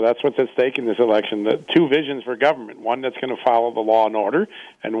 Yeah, no, that's what's at stake in this election. The two visions for government, one that's going to follow the law and order,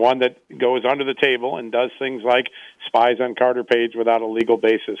 and one that goes under the table and does things like spies on Carter Page without a legal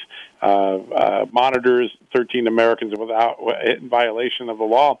basis, monitors 13 Americans without in violation of the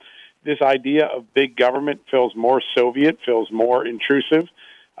law. This idea of big government feels more Soviet, feels more intrusive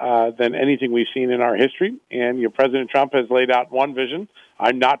than anything we've seen in our history. And President Trump has laid out one vision.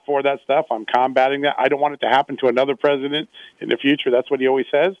 I'm not for that stuff. I'm combating that. I don't want it to happen to another president in the future. That's what he always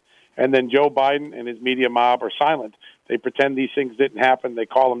says. And then Joe Biden and his media mob are silent. They pretend these things didn't happen. They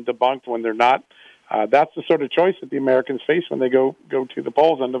call them debunked when they're not. That's the sort of choice that the Americans face when they go to the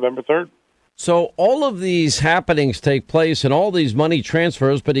polls on November 3rd. So all of these happenings take place and all these money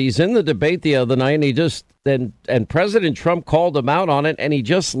transfers, but he's in the debate the other night and and President Trump called him out on it and he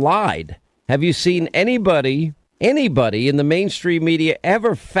just lied. Have you seen anybody in the mainstream media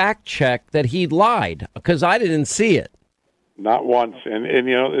ever fact check that he lied? Because I didn't see it. Not once. And it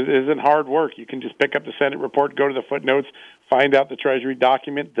isn't hard work. You can just pick up the Senate report, go to the footnotes, find out the Treasury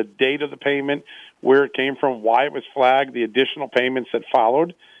document, the date of the payment, where it came from, why it was flagged, the additional payments that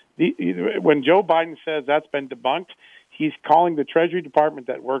followed. When Joe Biden says that's been debunked, he's calling the Treasury Department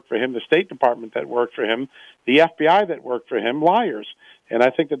that worked for him, the State Department that worked for him, the FBI that worked for him, liars. And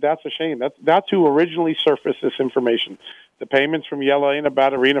I think that's a shame. That's who originally surfaced this information. The payments from Yelena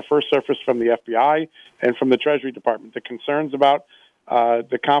Baturina first surfaced from the FBI and from the Treasury Department. The concerns about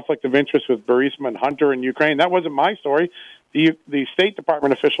the conflict of interest with Burisma and Hunter in Ukraine, that wasn't my story. The State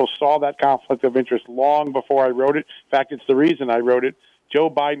Department officials saw that conflict of interest long before I wrote it. In fact, it's the reason I wrote it. Joe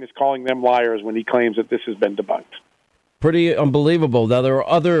Biden is calling them liars when he claims that this has been debunked. Pretty unbelievable. Now, there are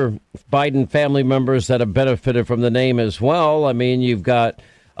other Biden family members that have benefited from the name as well. I mean, you've got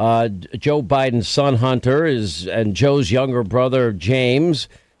Joe Biden's son, Hunter, and Joe's younger brother, James.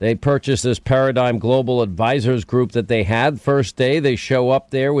 They purchased this Paradigm Global Advisors group that they had. First day, they show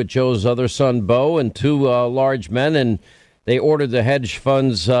up there with Joe's other son, Bo, and two large men, and they ordered the hedge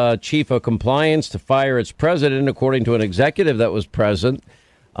fund's chief of compliance to fire its president, according to an executive that was present.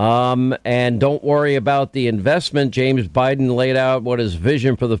 And don't worry about the investment. James Biden laid out what his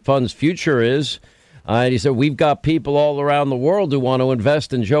vision for the fund's future is. He said, we've got people all around the world who want to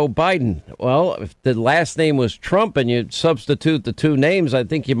invest in Joe Biden. Well, if the last name was Trump and you substitute the two names, I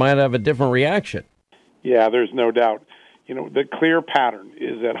think you might have a different reaction. Yeah, there's no doubt. The clear pattern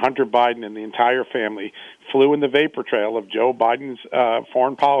is that Hunter Biden and the entire family flew in the vapor trail of Joe Biden's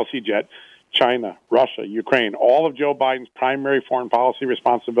foreign policy jet, China, Russia, Ukraine, all of Joe Biden's primary foreign policy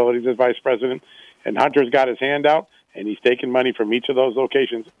responsibilities as vice president. And Hunter's got his hand out, and he's taken money from each of those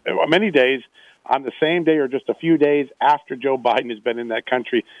locations many days on the same day or just a few days after Joe Biden has been in that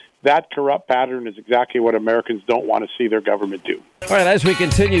country. That corrupt pattern is exactly what Americans don't want to see their government do. All right, as we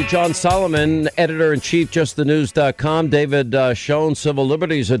continue, John Solomon, editor-in-chief, justthenews.com, David Schoen, civil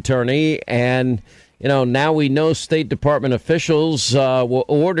liberties attorney, and now we know State Department officials were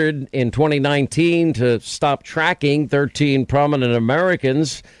ordered in 2019 to stop tracking 13 prominent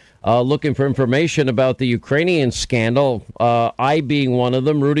Americans looking for information about the Ukrainian scandal. I being one of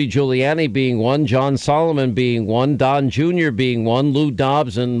them, Rudy Giuliani being one, John Solomon being one, Don Jr. being one, Lou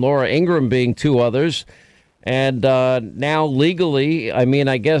Dobbs and Laura Ingraham being two others. And now legally,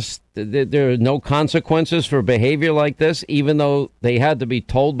 I guess there are no consequences for behavior like this, even though they had to be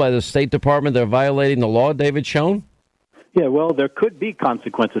told by the State Department they're violating the law, David Schoen? Yeah, well, there could be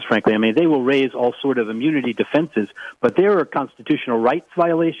consequences, frankly. They will raise all sort of immunity defenses, but there are constitutional rights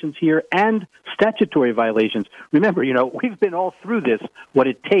violations here and statutory violations. Remember, we've been all through this, what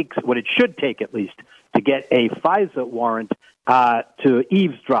it should take at least, to get a FISA warrant to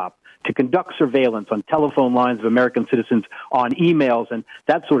eavesdrop, to conduct surveillance on telephone lines of American citizens, on emails, and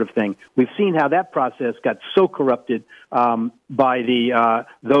that sort of thing. We've seen how that process got so corrupted by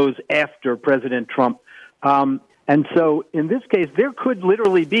those after President Trump. And so in this case, there could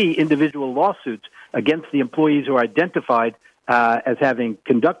literally be individual lawsuits against the employees who are identified as having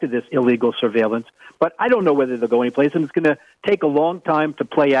conducted this illegal surveillance. But I don't know whether they'll go anyplace, and it's going to take a long time to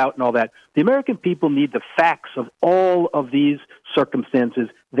play out and all that. The American people need the facts of all of these circumstances.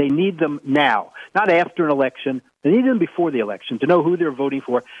 They need them now, not after an election. They need them before the election to know who they're voting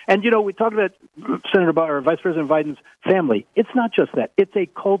for. And, we talked about Vice President Biden's family. It's not just that. It's a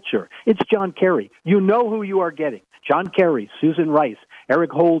culture. It's John Kerry. You know who you are getting. John Kerry, Susan Rice,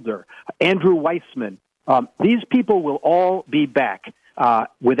 Eric Holder, Andrew Weissman. These people will all be back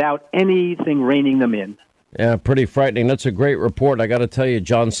without anything reining them in. Yeah, pretty frightening. That's a great report. I got to tell you,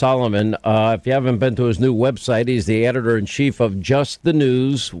 John Solomon, if you haven't been to his new website, he's the editor-in-chief of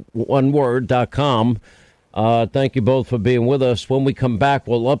justthenews.com. Thank you both for being with us. When we come back,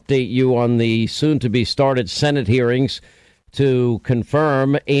 we'll update you on the soon-to-be-started Senate hearings to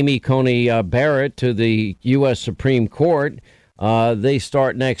confirm Amy Coney Barrett to the U.S. Supreme Court. They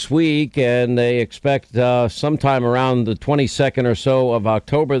start next week, and they expect sometime around the 22nd or so of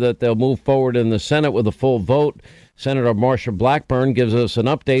October that they'll move forward in the Senate with a full vote. Senator Marsha Blackburn gives us an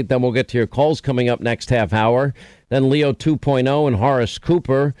update. Then we'll get to your calls coming up next half hour. Then Leo 2.0 and Horace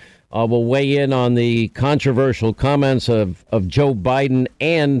Cooper will weigh in on the controversial comments of Joe Biden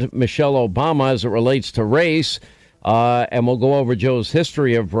and Michelle Obama as it relates to race. And we'll go over Joe's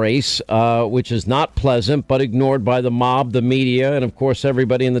history of race, which is not pleasant, but ignored by the mob, the media, and, of course,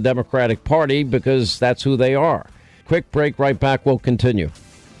 everybody in the Democratic Party, because that's who they are. Quick break, right back. We'll continue.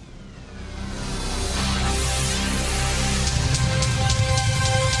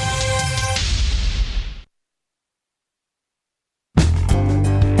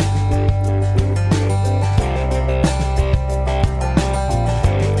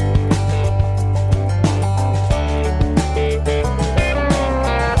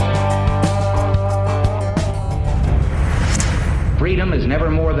 Freedom is never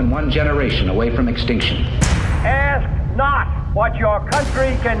more than one generation away from extinction. Ask not what your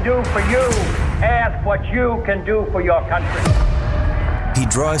country can do for you. Ask what you can do for your country. He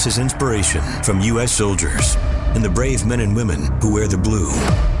draws his inspiration from U.S. soldiers and the brave men and women who wear the blue.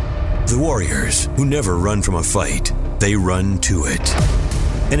 The warriors who never run from a fight, they run to it.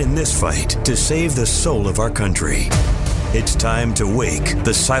 And in this fight, to save the soul of our country, it's time to wake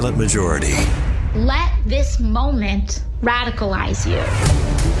the silent majority. Let this moment radicalize you.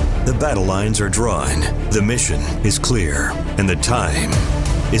 The battle lines are drawn, the mission is clear, and the time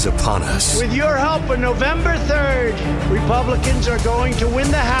is upon us. With your help on November 3rd, Republicans are going to win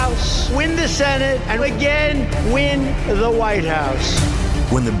the House, win the Senate, and again, win the White House.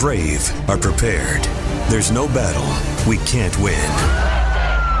 When the brave are prepared, there's no battle we can't win.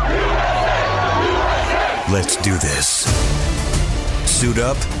 Let's do this. Suit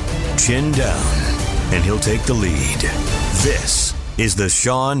up, chin down, and he'll take the lead. This is the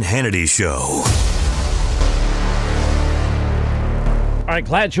Sean Hannity Show. All right,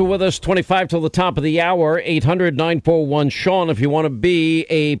 glad you're with us. 25 till the top of the hour. 800-941-SEAN if you want to be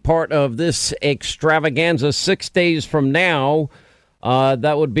a part of this extravaganza. 6 days from now,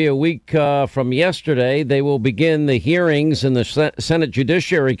 that would be a week from yesterday, they will begin the hearings in the Senate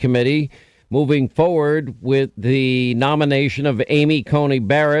Judiciary Committee moving forward with the nomination of Amy Coney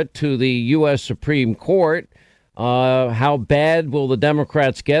Barrett to the U.S. Supreme Court. How bad will the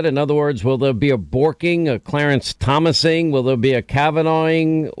Democrats get? In other words, will there be a Borking, a Clarence Thomasing? Will there be a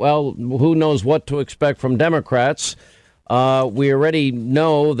Kavanaughing? Well, who knows what to expect from Democrats. We already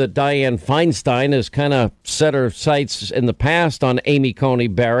know that Dianne Feinstein has kind of set her sights in the past on Amy Coney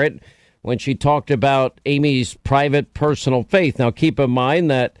Barrett when she talked about Amy's private personal faith. Now, keep in mind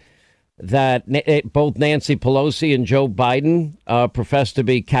that both Nancy Pelosi and Joe Biden profess to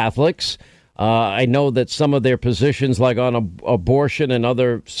be Catholics. I know that some of their positions, like on abortion and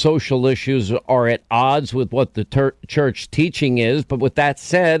other social issues, are at odds with what the church teaching is. But with that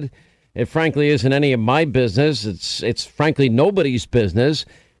said, it frankly isn't any of my business. It's frankly nobody's business.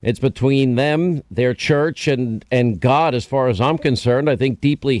 It's between them, their church, and God, as far as I'm concerned. I think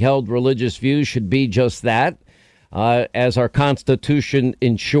deeply held religious views should be just that. As our Constitution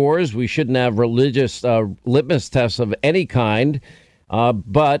ensures, we shouldn't have religious litmus tests of any kind.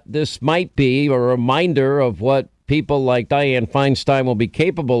 But this might be a reminder of what people like Dianne Feinstein will be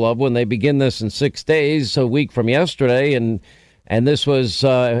capable of when they begin this in 6 days, a week from yesterday. And this was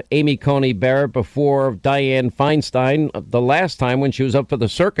Amy Coney Barrett before Dianne Feinstein the last time when she was up for the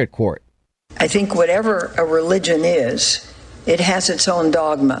circuit court. I think whatever a religion is, it has its own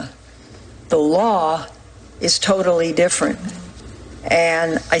dogma. The law is totally different.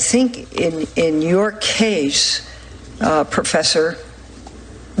 And I think in your case, Professor,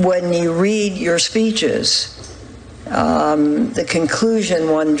 when you read your speeches, the conclusion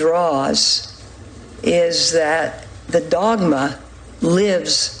one draws is that the dogma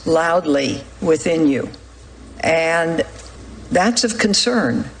lives loudly within you. And that's of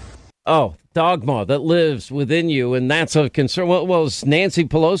concern. Oh, dogma that lives within you, and that's of concern. Well, is Nancy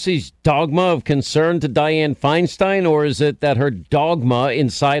Pelosi's dogma of concern to Dianne Feinstein, or is it that her dogma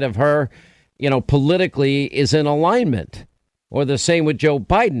inside of her, politically is in alignment? Or the same with Joe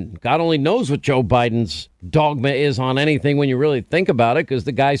Biden. God only knows what Joe Biden's dogma is on anything when you really think about it, because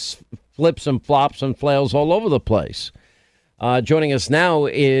the guy flips and flops and flails all over the place. Joining us now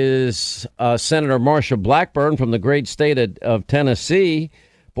is Senator Marsha Blackburn from the great state of Tennessee.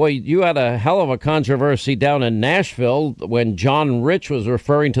 Boy, you had a hell of a controversy down in Nashville when John Rich was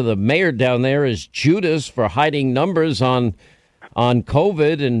referring to the mayor down there as Judas for hiding numbers on on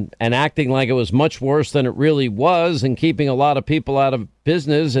COVID and acting like it was much worse than it really was and keeping a lot of people out of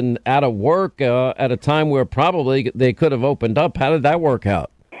business and out of work at a time where probably they could have opened up. How did that work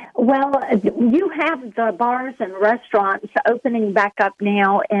out? Well, you have the bars and restaurants opening back up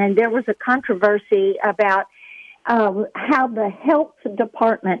now, and there was a controversy about how the health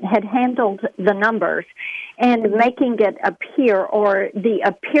department had handled the numbers and making it appear, or the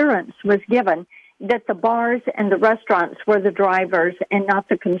appearance was given, that the bars and the restaurants were the drivers and not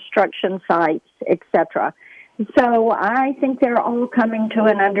the construction sites, etc. So I think they're all coming to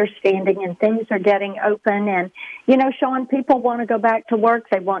an understanding and things are getting open. And, you know, Sean, people want to go back to work.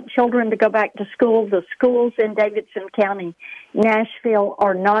 They want children to go back to school. The schools in Davidson County, Nashville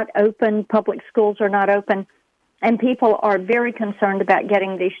are not open. Public schools are not open. And people are very concerned about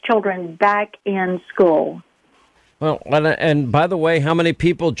getting these children back in school. Well, and by the way, how many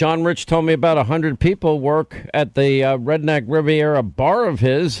people, John Rich told me about 100 people work at the Redneck Riviera bar of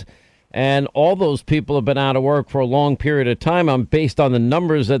his, and all those people have been out of work for a long period of time. Based on the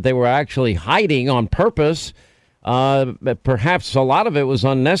numbers that they were actually hiding on purpose. Perhaps a lot of it was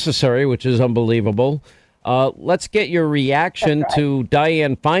unnecessary, which is unbelievable. Let's get your reaction to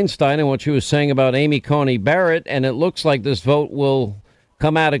Dianne Feinstein and what she was saying about Amy Coney Barrett, and it looks like this vote will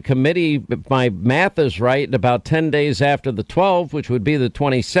come out of committee, if my math is right, in about 10 days after the 12th, which would be the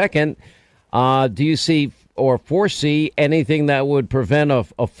 22nd. Do you see or foresee anything that would prevent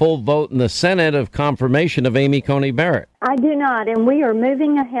a full vote in the Senate of confirmation of Amy Coney Barrett? I do not, and we are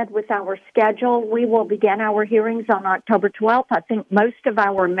moving ahead with our schedule. We will begin our hearings on October 12th. I think most of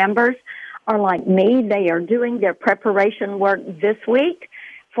our members are like me. They are doing their preparation work this week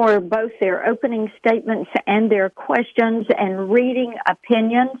for both their opening statements and their questions and reading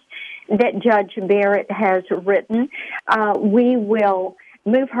opinions that Judge Barrett has written. We will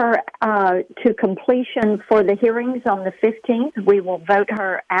move her to completion for the hearings on the 15th. We will vote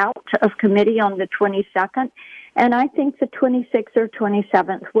her out of committee on the 22nd. And I think the 26th or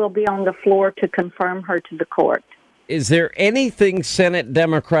 27th will be on the floor to confirm her to the court. Is there anything Senate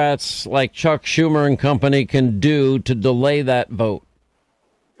Democrats like Chuck Schumer and company can do to delay that vote?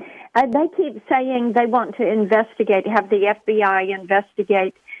 They keep saying they want to investigate, have the FBI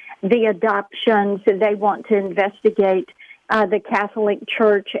investigate the adoptions. They want to investigate the Catholic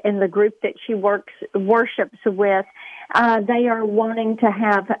Church and the group that she worships with. They are wanting to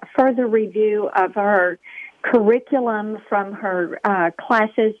have further review of her curriculum from her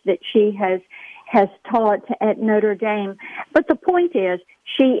classes that she has taught at Notre Dame. But the point is,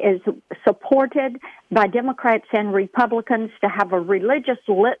 she is supported by Democrats and Republicans. To have a religious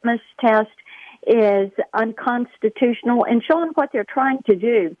litmus test is unconstitutional. And Sean, what they're trying to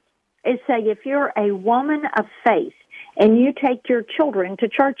do is say if you're a woman of faith and you take your children to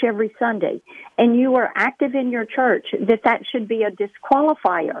church every Sunday and you are active in your church, that should be a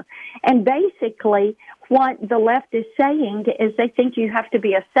disqualifier. And basically what the left is saying is they think you have to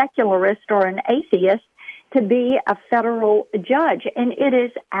be a secularist or an atheist to be a federal judge. And it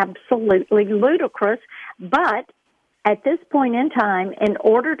is absolutely ludicrous. But at this point in time, in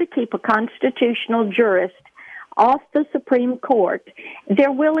order to keep a constitutional jurist off the Supreme Court,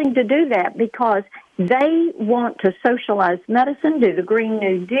 they're willing to do that because they want to socialize medicine, do the Green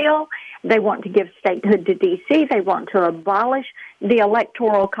New Deal. They want to give statehood to D.C. They want to abolish the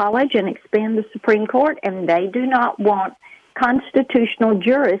Electoral College and expand the Supreme Court, and they do not want constitutional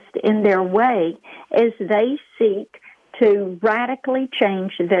jurists in their way as they seek to radically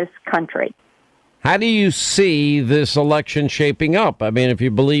change this country. How do you see this election shaping up? I mean, if you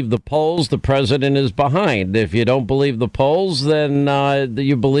believe the polls, the president is behind. If you don't believe the polls, then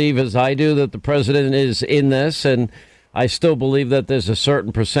you believe, as I do, that the president is in this. And I still believe that there's a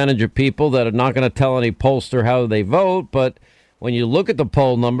certain percentage of people that are not going to tell any pollster how they vote. But when you look at the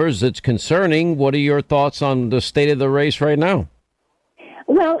poll numbers, it's concerning. What are your thoughts on the state of the race right now?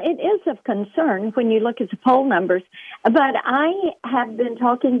 Well, it is of concern when you look at the poll numbers, but I have been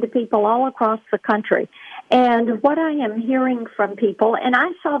talking to people all across the country, and what I am hearing from people, and I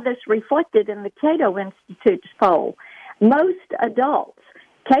saw this reflected in the Cato Institute's poll, most adults,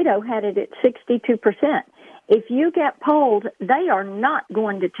 Cato had it at 62%. If you get polled, they are not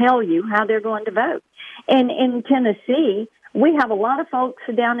going to tell you how they're going to vote. And in Tennessee, we have a lot of folks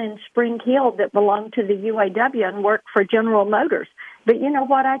down in Spring Hill that belong to the UAW and work for General Motors. But you know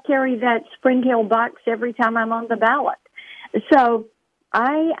what? I carry that Spring Hill box every time I'm on the ballot. So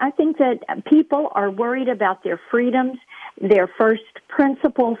I think that people are worried about their freedoms, their first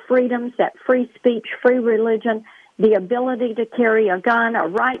principle freedoms, that free speech, free religion, the ability to carry a gun, a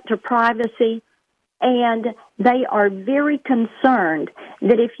right to privacy. And they are very concerned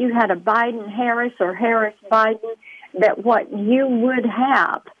that if you had a Biden-Harris or Harris-Biden, that what you would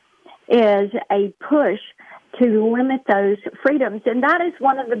have is a push to limit those freedoms. And that is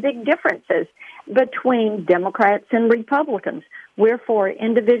one of the big differences between Democrats and Republicans. We're for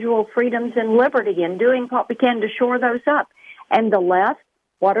individual freedoms and liberty and doing what we can to shore those up. And the left,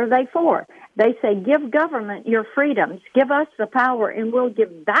 what are they for? They say, give government your freedoms, give us the power, and we'll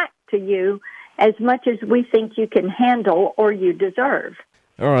give back to you as much as we think you can handle or you deserve.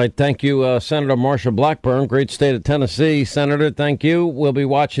 All right. Thank you, Senator Marsha Blackburn, great state of Tennessee. Senator, thank you. We'll be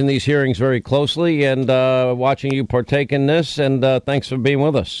watching these hearings very closely and watching you partake in this. And thanks for being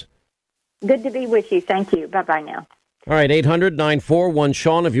with us. Good to be with you. Thank you. Bye-bye now. All right.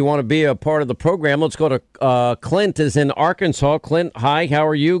 800-941-SEAN. If you want to be a part of the program, let's go to Clint is in Arkansas. Clint, hi. How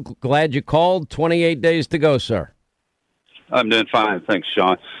are you? Glad you called. 28 days to go, sir. I'm doing fine. Thanks,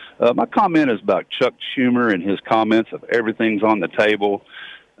 Sean. My comment is about Chuck Schumer and his comments of everything's on the table,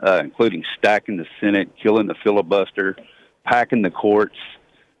 including stacking the Senate, killing the filibuster, packing the courts.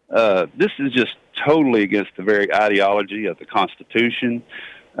 This is just totally against the very ideology of the Constitution.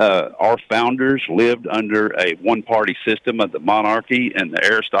 Our founders lived under a one-party system of the monarchy and the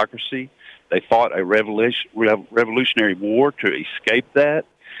aristocracy. They fought a revolutionary war to escape that,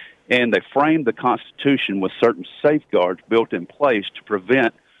 and they framed the Constitution with certain safeguards built in place to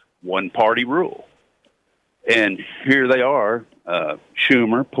prevent one-party rule. And here they are,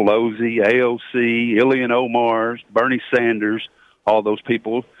 Schumer, Pelosi, AOC, Ilhan Omar, Bernie Sanders, all those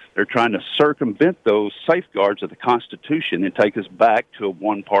people. They're trying to circumvent those safeguards of the Constitution and take us back to a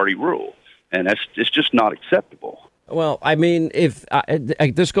one-party rule. And it's just not acceptable. Well, I mean, if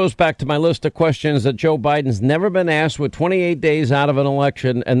this goes back to my list of questions that Joe Biden's never been asked with 28 days out of an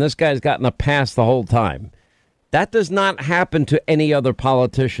election, and this guy's gotten a pass the whole time. That does not happen to any other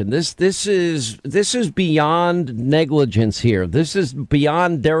politician. This is beyond negligence here. This is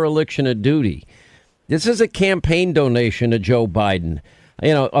beyond dereliction of duty. This is a campaign donation to Joe Biden.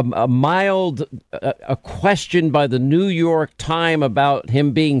 You know, a mild question by the New York Times about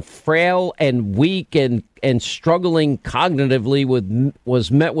him being frail and weak and struggling cognitively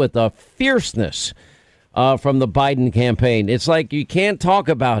was met with a fierceness from the Biden campaign. It's like you can't talk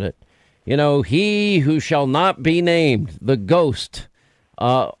about it. You know, he who shall not be named, the ghost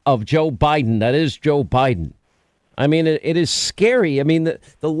of Joe Biden. That is Joe Biden. I mean, it is scary. I mean,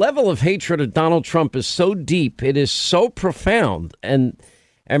 the level of hatred of Donald Trump is so deep. It is so profound. And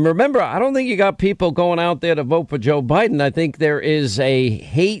remember, I don't think you got people going out there to vote for Joe Biden. I think there is a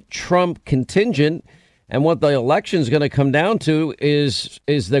hate Trump contingent. And what the election is going to come down to is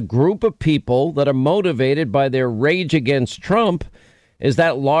the group of people that are motivated by their rage against Trump. Is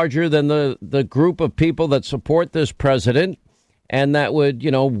that larger than the group of people that support this president and that would, you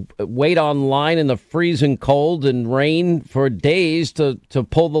know, wait online in the freezing cold and rain for days to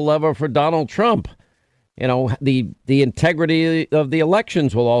pull the lever for Donald Trump? You know, the integrity of the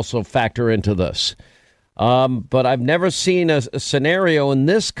elections will also factor into this. But I've never seen a scenario in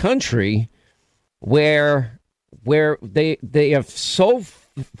this country where they have so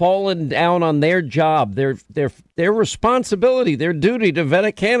fallen down on their job, their responsibility, their duty to vet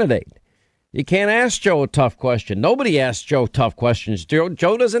a candidate. You can't ask Joe a tough question. Nobody asks Joe tough questions. Joe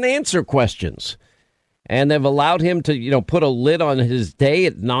doesn't answer questions. And they've allowed him to, you know, put a lid on his day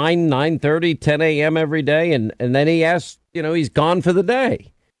at 9:30, 10 a.m. every day. And then he asks, you know, he's gone for the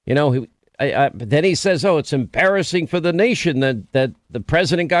day. You know, then he says, oh, it's embarrassing for the nation that the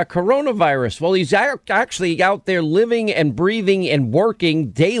president got coronavirus. Well, he's actually out there living and breathing and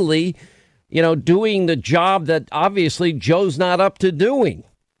working daily, you know, doing the job that obviously Joe's not up to doing.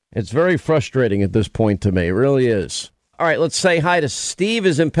 It's very frustrating at this point to me. It really is. All right, let's say hi to Steve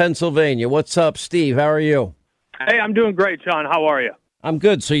is in Pennsylvania. What's up, Steve? How are you? Hey, I'm doing great, John. How are you? I'm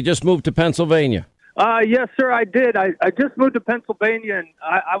good. So you just moved to Pennsylvania? Yes, sir, I did. I just moved to Pennsylvania, and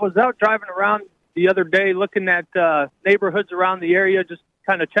I was out driving around the other day looking at neighborhoods around the area, just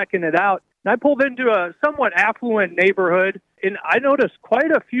kind of checking it out. And I pulled into a somewhat affluent neighborhood, and I noticed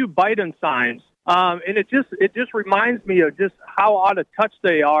quite a few Biden signs. And it just reminds me of just how out of touch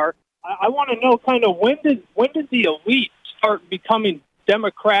they are. I want to know kind of when did the elite start becoming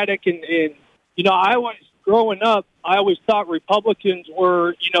Democratic? And you know, growing up, I always thought Republicans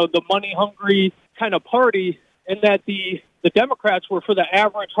were, you know, the money hungry kind of party, and that the Democrats were for the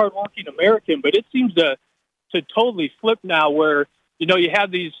average hardworking American. But it seems to totally flip now, where, you know, you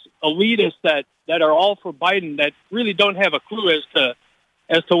have these elitists that are all for Biden that really don't have a clue as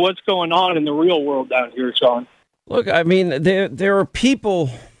to what's going on in the real world down here, Sean. Look, I mean, there are people.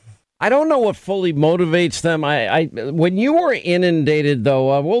 I don't know what fully motivates them. When you are inundated,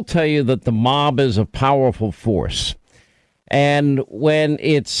 though, I will tell you that the mob is a powerful force. And when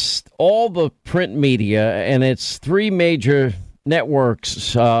it's all the print media and it's three major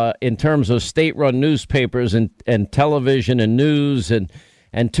networks in terms of state-run newspapers and television and news and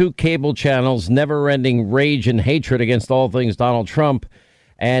two cable channels, never-ending rage and hatred against all things Donald Trump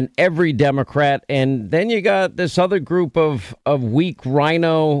and every Democrat. And then you got this other group of weak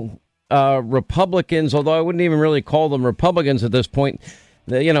rhino Republicans, although I wouldn't even really call them Republicans at this point.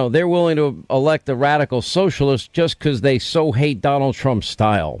 They're willing to elect a radical socialist just because they so hate Donald Trump's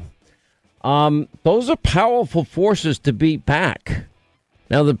style. Those are powerful forces to beat back.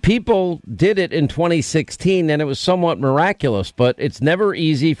 Now, the people did it in 2016, and it was somewhat miraculous, but it's never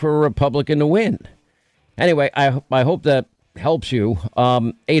easy for a Republican to win. Anyway, I hope that helps you.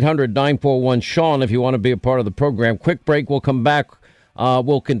 800-941-SEAN if you want to be a part of the program. Quick break. We'll come back.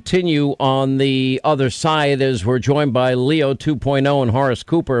 We'll continue on the other side as we're joined by Leo 2.0 and Horace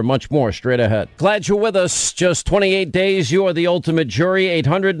Cooper and much more straight ahead. Glad you're with us. Just 28 days. You are the ultimate jury.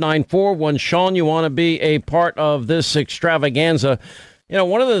 800-941-SEAN. You want to be a part of this extravaganza.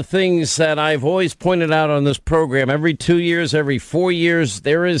 One of the things that I've always pointed out on this program, every 2 years, every 4 years,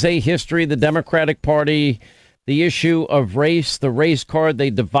 there is a history, the Democratic Party, the issue of race, the race card. They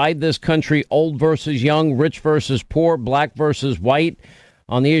divide this country, old versus young, rich versus poor, black versus white.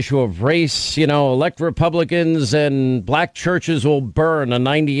 On the issue of race, elect Republicans and black churches will burn, a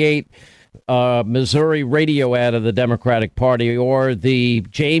 98 Missouri radio ad of the Democratic Party, or the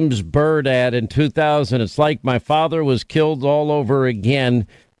James Byrd ad in 2000. It's like my father was killed all over again,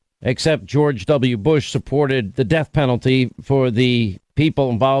 except George W. Bush supported the death penalty for the people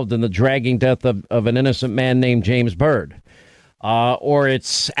involved in the dragging death of an innocent man named James Byrd. Or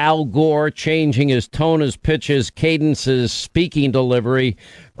it's Al Gore changing his tone, his pitch, his cadence, his speaking delivery.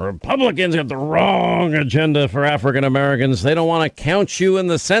 Republicans have the wrong agenda for African Americans. They don't want to count you in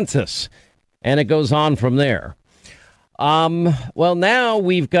the census. And it goes on from there. Well, now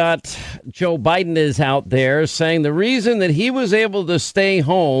we've got Joe Biden is out there saying the reason that he was able to stay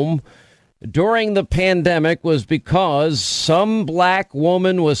home during the pandemic was because some black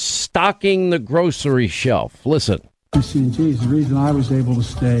woman was stocking the grocery shelf. Listen. The reason I was able to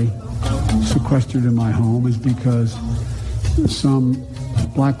stay sequestered in my home is because some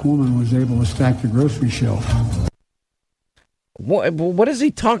black woman was able to stack the grocery shelf. What is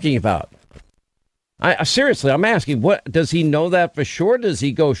he talking about? Seriously, I'm asking, what does he know that for sure? Does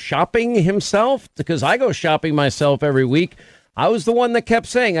he go shopping himself? Because I go shopping myself every week. I was the one that kept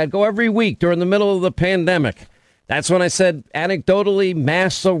saying I'd go every week during the middle of the pandemic. That's when I said anecdotally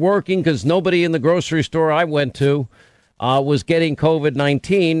masks are working because nobody in the grocery store I went to was getting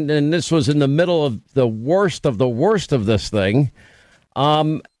COVID-19. And this was in the middle of the worst of this thing.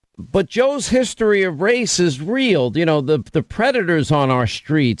 But Joe's history of race is real. The predators on our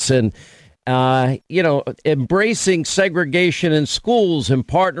streets and embracing segregation in schools and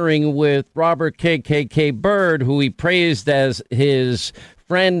partnering with Robert KKK Byrd, who he praised as his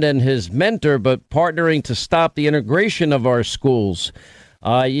friend and his mentor, but partnering to stop the integration of our schools.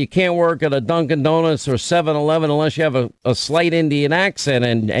 You can't work at a Dunkin' Donuts or 7-Eleven unless you have a slight Indian accent,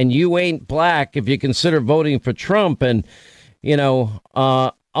 and you ain't black if you consider voting for Trump, and,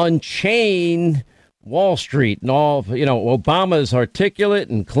 unchain Wall Street and all. Obama's articulate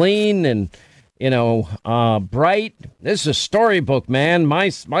and clean and, bright. This is a storybook, man. My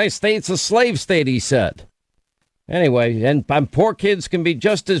state's a slave state, he said. Anyway, and poor kids can be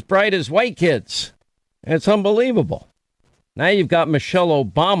just as bright as white kids. It's unbelievable. Now you've got Michelle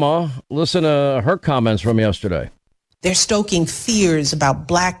Obama. Listen to her comments from yesterday. They're stoking fears about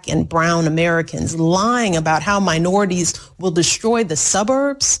black and brown Americans, lying about how minorities will destroy the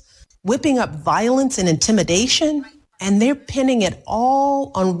suburbs, whipping up violence and intimidation, and they're pinning it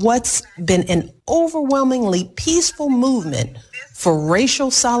all on what's been an overwhelmingly peaceful movement for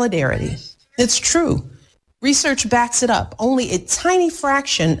racial solidarity. It's true. Research backs it up. Only a tiny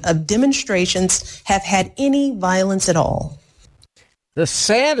fraction of demonstrations have had any violence at all. The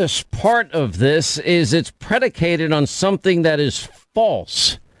saddest part of this is it's predicated on something that is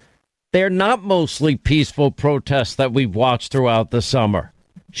false. They're not mostly peaceful protests that we've watched throughout the summer.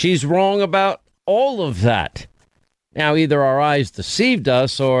 She's wrong about all of that. Now, either our eyes deceived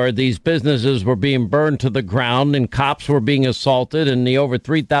us or these businesses were being burned to the ground and cops were being assaulted, and the over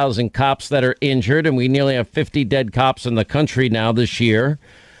 3,000 cops that are injured, and we nearly have 50 dead cops in the country now this year,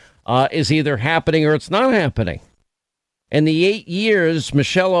 is either happening or it's not happening. In the 8 years,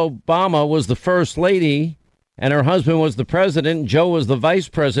 Michelle Obama was the first lady and her husband was the president, Joe was the vice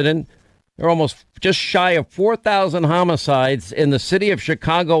president. They're almost just shy of 4,000 homicides in the city of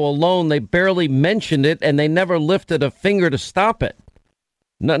Chicago alone. They barely mentioned it, and they never lifted a finger to stop it.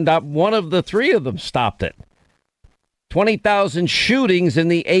 Not one of the three of them stopped it. 20,000 shootings in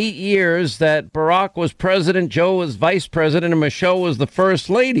the 8 years that Barack was president, Joe was vice president, and Michelle was the first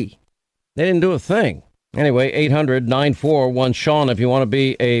lady. They didn't do a thing. Anyway, 800-941-SEAN if you want to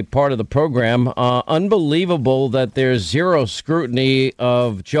be a part of the program. Unbelievable that there's zero scrutiny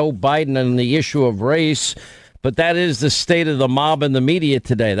of Joe Biden and the issue of race, but that is the state of the mob and the media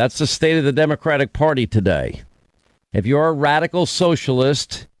today. That's the state of the Democratic Party today. If you're a radical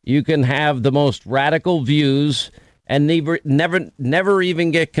socialist, you can have the most radical views and never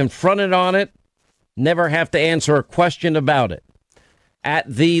even get confronted on it, never have to answer a question about it.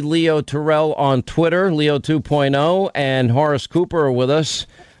 At the Leo Terrell on Twitter, Leo 2.0, and Horace Cooper are with us.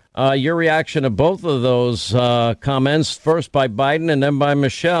 Your reaction to both of those comments, first by Biden and then by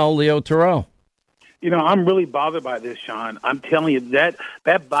Michelle. Leo Terrell. You know, I'm really bothered by this, Sean. I'm telling you, that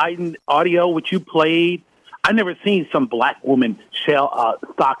Biden audio which you played, I never seen some black woman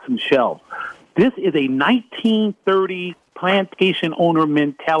stock some shelves. This is a 1930 plantation owner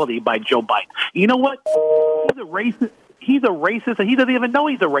mentality by Joe Biden. You know what? He's a racist. He's a racist, and he doesn't even know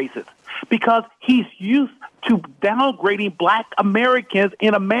he's a racist because he's used to downgrading black Americans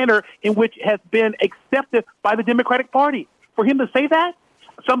in a manner in which has been accepted by the Democratic Party. For him to say that,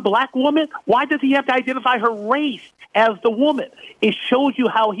 some black woman, why does he have to identify her race as the woman? It shows you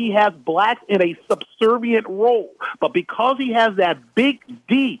how he has blacks in a subservient role. But because he has that big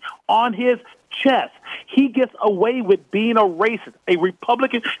D on his chest, he gets away with being a racist. A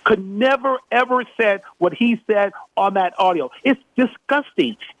Republican could never, ever said what he said on that audio. It's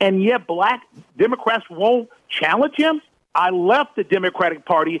disgusting. And yet black Democrats won't challenge him. I left the Democratic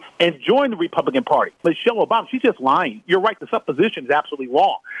Party and joined the Republican Party. Michelle Obama, she's just lying. You're right. The supposition is absolutely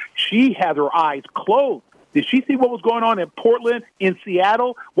wrong. She had her eyes closed. Did she see what was going on in Portland, in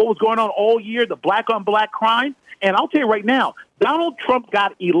Seattle, what was going on all year, the black-on-black crime? And I'll tell you right now, Donald Trump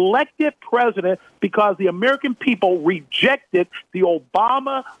got elected president because the American people rejected the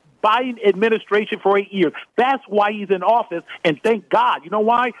Obama-Biden administration for 8 years. That's why he's in office, and thank God. You know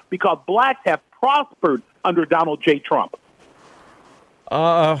why? Because blacks have prospered under Donald J. Trump.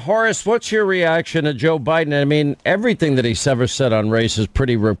 Horace, what's your reaction to Joe Biden? I mean, everything that he's ever said on race is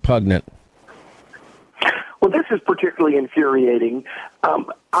pretty repugnant. Well, this is particularly infuriating.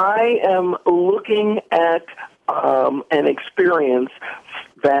 I am looking at an experience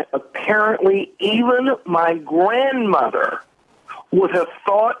that apparently even my grandmother would have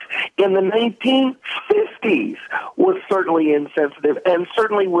thought in the 1950s was certainly insensitive and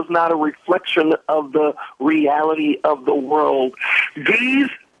certainly was not a reflection of the reality of the world. These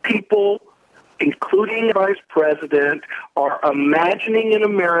people, including the vice president, are imagining in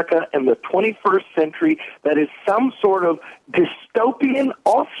America in the 21st century that is some sort of dystopian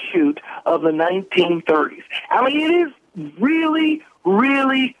offshoot of the 1930s. I mean, it is really,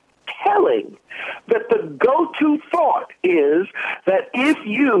 really telling that the go-to thought is that if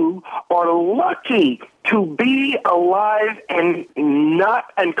you are lucky to be alive and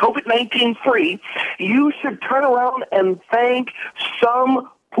COVID-19 free, you should turn around and thank some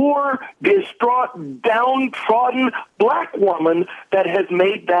poor, distraught, downtrodden black woman that has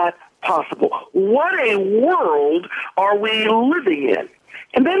made that possible. What a world are we living in?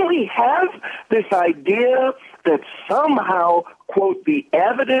 And then we have this idea that somehow, quote, the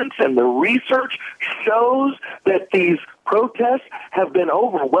evidence and the research shows that these protests have been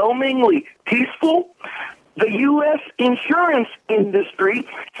overwhelmingly peaceful. The U.S. insurance industry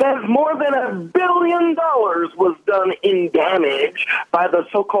says more than $1 billion was done in damage by the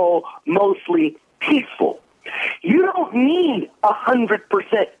so-called mostly peaceful. You don't need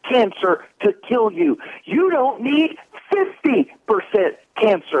 100% cancer to kill you. You don't need 50%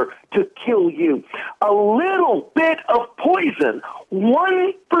 cancer to kill you. A little bit of poison,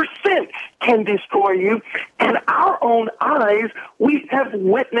 1%, can destroy you. And our own eyes, we have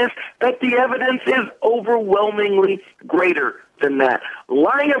witnessed that the evidence is overwhelmingly greater than that.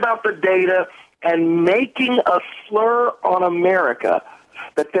 Lying about the data and making a slur on America,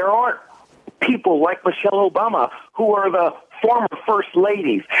 that there aren't people like Michelle Obama who are the former first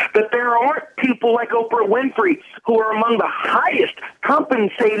ladies, that there aren't people like Oprah Winfrey who are among the highest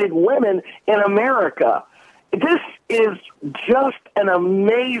compensated women in America. This is just an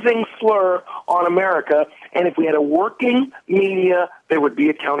amazing slur on America, and if we had a working media, there would be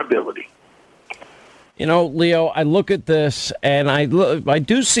accountability. You know, Leo, I look at this and I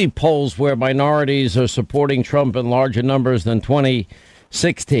do see polls where minorities are supporting Trump in larger numbers than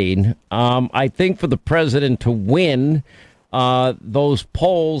 2016. I think for the president to win, those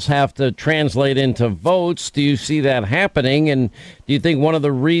polls have to translate into votes. Do you see that happening? And do you think one of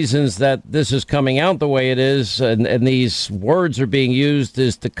the reasons that this is coming out the way it is and these words are being used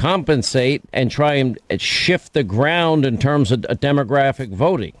is to compensate and try and shift the ground in terms of demographic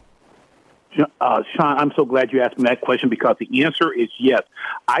voting? Sean, I'm so glad you asked me that question because the answer is yes.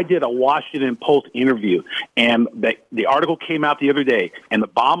 I did a Washington Post interview, and the article came out the other day, and the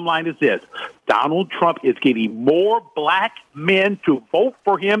bottom line is this. Donald Trump is getting more black men to vote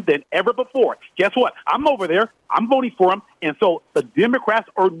for him than ever before. Guess what? I'm over there. I'm voting for him, and so the Democrats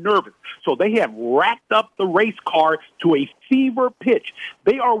are nervous. So they have racked up the race car to a fever pitch.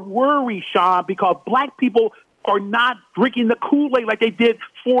 They are worried, Sean, because black people are not drinking the Kool-Aid like they did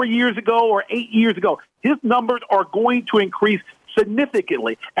 4 years ago or 8 years ago. His numbers are going to increase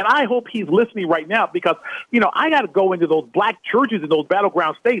significantly. And I hope he's listening right now because, I got to go into those black churches in those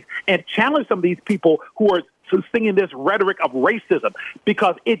battleground states and challenge some of these people who are singing this rhetoric of racism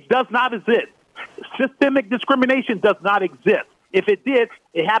because it does not exist. Systemic discrimination does not exist. If it did,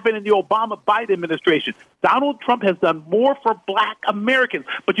 it happened in the Obama-Biden administration. Donald Trump has done more for black Americans.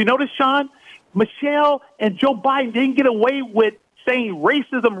 But you notice, Sean, Michelle and Joe Biden didn't get away with saying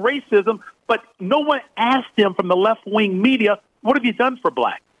racism, but no one asked him from the left-wing media, what have you done for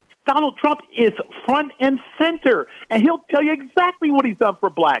black? Donald Trump is front and center, and he'll tell you exactly what he's done for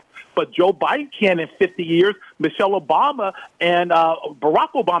black. But Joe Biden can't in 50 years. Michelle Obama and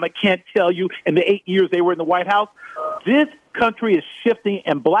Barack Obama can't tell you in the 8 years they were in the White House. This country is shifting,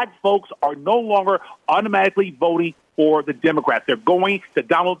 and black folks are no longer automatically voting for the Democrats. They're going to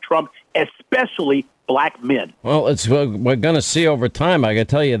Donald Trump, especially black men. Well, we're going to see over time. I can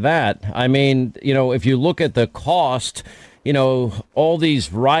tell you that. I mean, if you look at the cost, all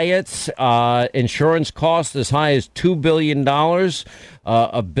these riots, insurance costs as high as $2 billion,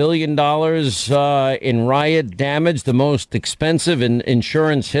 $1 billion in riot damage, the most expensive in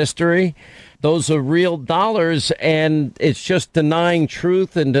insurance history. Those are real dollars, and it's just denying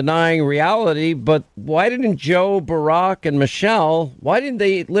truth and denying reality. But why didn't Joe, Barack, and Michelle, why didn't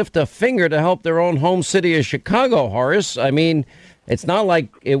they lift a finger to help their own home city of Chicago, Horace? I mean, it's not like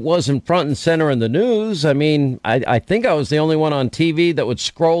it wasn't front and center in the news. I mean, I think I was the only one on TV that would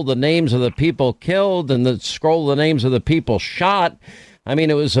scroll the names of the people killed and scroll the names of the people shot. I mean,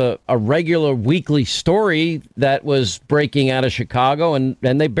 it was a regular weekly story that was breaking out of Chicago, and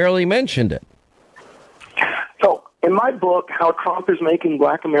they barely mentioned it. So, in my book, How Trump is Making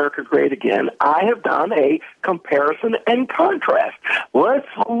Black America Great Again, I have done a comparison and contrast. Let's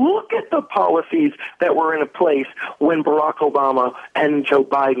look at the policies that were in place when Barack Obama and Joe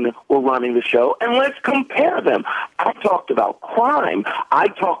Biden were running the show, and let's compare them. I talked about crime. I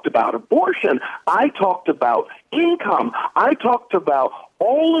talked about abortion. I talked about income. I talked about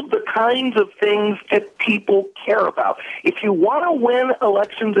all of the kinds of things that people care about. If you want to win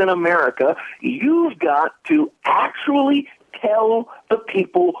elections in America, you've got to actually tell the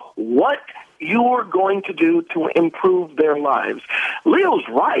people what you are going to do to improve their lives. Leo's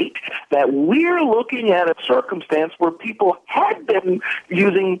right that we're looking at a circumstance where people had been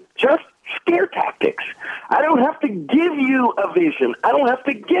using just scare tactics. I don't have to give you a vision. I don't have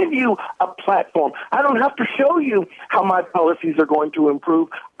to give you a platform. I don't have to show you how my policies are going to improve.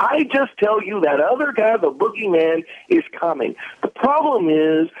 I just tell you that other guy, the boogeyman, is coming. The problem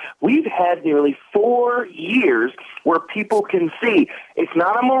is we've had nearly 4 years where people can see it's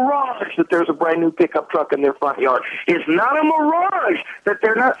not a mirage that there's a brand new pickup truck in their front yard. It's not a mirage that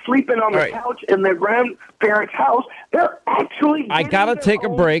they're not sleeping on the couch in their grandparents' house. They're actually I got to take a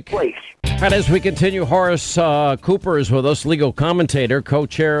break. Place. And as we continue, Horace Cooper is with us, legal commentator,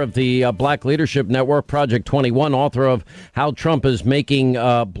 co-chair of the Black Leadership Network, Project 21, author of How Trump is Making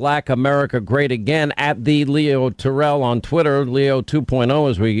Black America Great Again, at the Leo Terrell on Twitter, Leo 2.0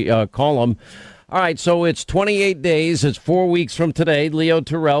 as we call him. All right, so it's 28 days. It's 4 weeks from today. Leo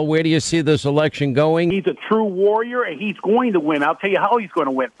Terrell, where do you see this election going? He's a true warrior, and he's going to win. I'll tell you how he's going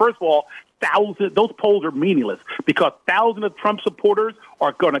to win. First of all, those polls are meaningless because thousands of Trump supporters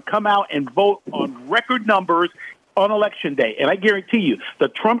are going to come out and vote on record numbers on Election Day. And I guarantee you, the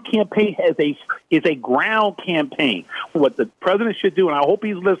Trump campaign is a ground campaign. What the president should do, and I hope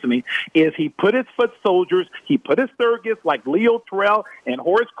he's listening, is he put his foot soldiers, he put his surrogates like Leo Terrell and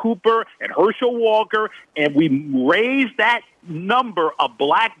Horace Cooper and Herschel Walker, and we raise that number of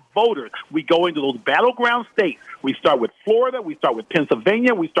black voters. We go into those battleground states. We start with Florida, we start with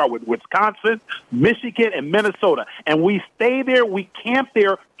Pennsylvania, we start with Wisconsin, Michigan, and Minnesota. And we stay there, we camp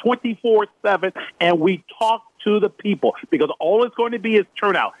there 24/7, and we talk to the people because all it's going to be is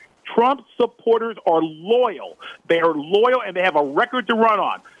turnout. Trump supporters are loyal. They are loyal, and they have a record to run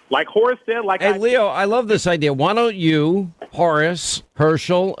on. Like Horace said, Hey, Leo, I love this idea. Why don't you, Horace,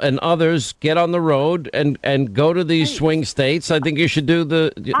 Herschel, and others get on the road and go to these swing states? I think you should do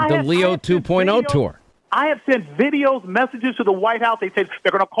the Leo 2.0 tour. I have sent videos, messages to the White House. They said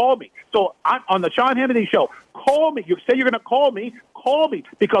they're going to call me. So I'm on the Sean Hannity show. Call me. You say you're going to call me. Call me,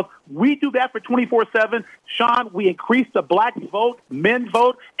 because we do that for 24/7. Sean, we increase the black vote, men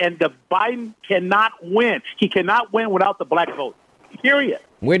vote, and the Biden cannot win. He cannot win without the black vote. Period.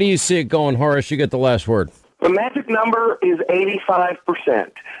 Where do you see it going, Horace? You get the last word. The magic number is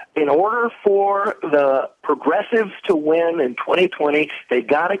 85%. In order for the progressives to win in 2020, they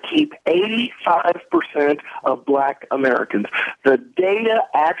got to keep 85% of black Americans. The data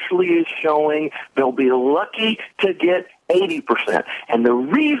actually is showing they'll be lucky to get 80%. And the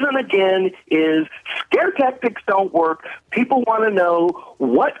reason, again, is scare tactics don't work. People want to know,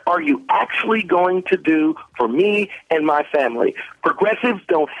 what are you actually going to do for me and my family? Progressives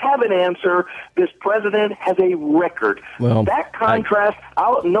don't have an answer. This president has a record. Well, that contrast,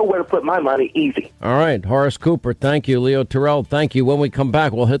 I'll know where to put my money easy. All right, Horace Cooper, thank you. Leo Terrell, thank you. When we come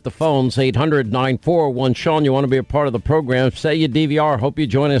back, we'll hit the phones, 800-941. Sean, you want to be a part of the program? Say you DVR. Hope you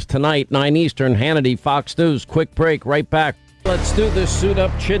join us tonight, 9 Eastern, Hannity, Fox News. Quick break, right back. Let's do this suit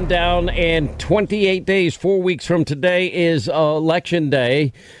up, chin down, and 28 days, 4 weeks from today is Election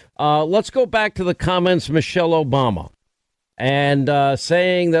Day. Let's go back to the comments of Michelle Obama and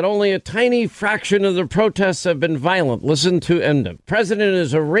saying that only a tiny fraction of the protests have been violent. Listen to, and the president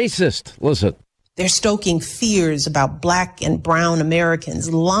is a racist. Listen. They're stoking fears about black and brown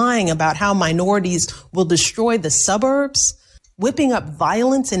Americans, lying about how minorities will destroy the suburbs, whipping up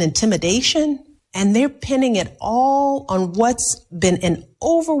violence and intimidation. And they're pinning it all on what's been an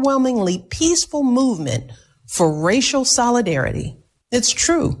overwhelmingly peaceful movement for racial solidarity. It's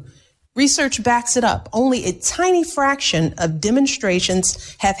true. Research backs it up. Only a tiny fraction of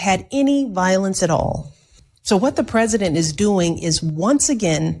demonstrations have had any violence at all. So what the president is doing is, once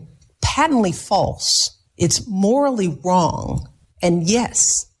again, patently false. It's morally wrong. And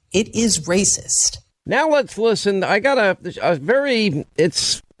yes, it is racist. Now let's listen. I got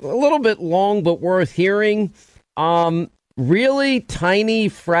it's a little bit long, but worth hearing. Really tiny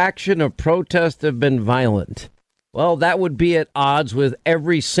fraction of protests have been violent. Well, that would be at odds with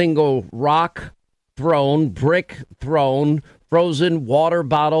every single rock thrown, brick thrown, frozen water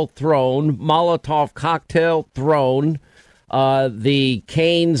bottle thrown, Molotov cocktail thrown, the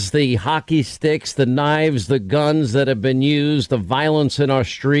canes, the hockey sticks, the knives, the guns that have been used, the violence in our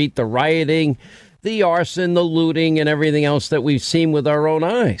street, the rioting, the arson, the looting, and everything else that we've seen with our own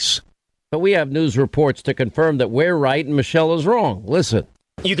eyes. But we have news reports to confirm that we're right and Michelle is wrong. Listen.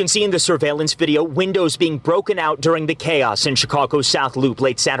 You can see in the surveillance video windows being broken out during the chaos in Chicago's South Loop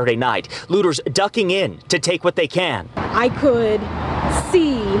late Saturday night. Looters ducking in to take what they can. I could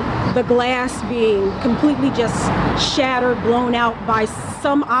see the glass being completely just shattered, blown out by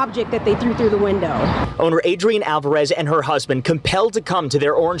some object that they threw through the window. Owner Adrienne Alvarez and her husband compelled to come to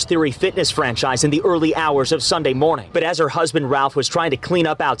their Orange Theory fitness franchise in the early hours of Sunday morning. But as her husband Ralph was trying to clean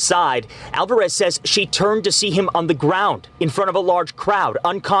up outside, Alvarez says she turned to see him on the ground in front of a large crowd,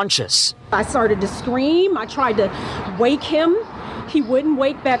 unconscious. I started to scream. I tried to wake him. He wouldn't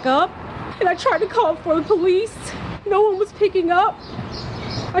wake back up. And I tried to call for the police. No one was picking up.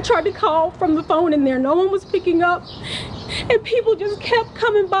 I tried to call from the phone in there. No one was picking up. And people just kept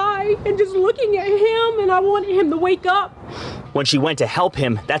coming by and just looking at him, and I wanted him to wake up. When she went to help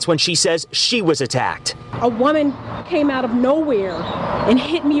him, that's when she says she was attacked. A woman came out of nowhere and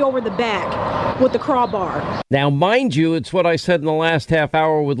hit me over the back with the crowbar. Now, mind you, it's what I said in the last half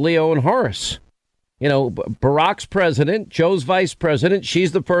hour with Leo and Horace. You know, Barack's president, Joe's vice president,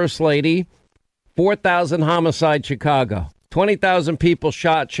 she's the first lady. 4,000 homicide Chicago. 20,000 people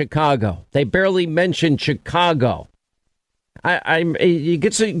shot Chicago. They barely mentioned Chicago. You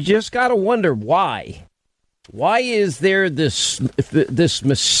just got to wonder why. Why is there this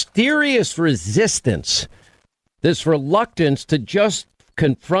mysterious resistance, this reluctance to just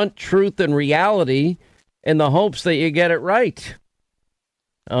confront truth and reality in the hopes that you get it right?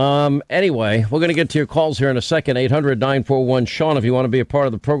 Anyway, we're going to get to your calls here in a second. 800-941-SEAN if you want to be a part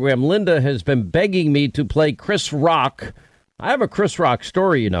of the program. Linda has been begging me to play Chris Rock. I have a Chris Rock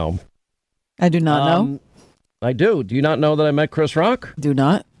story, you know. I do not know. I do. Do you not know that I met Chris Rock? Do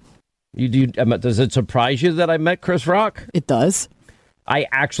not. You do? Does it surprise you that I met Chris Rock? It does. I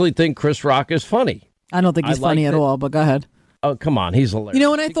actually think Chris Rock is funny. I don't think he's funny at all, but go ahead. Oh, come on. He's hilarious. You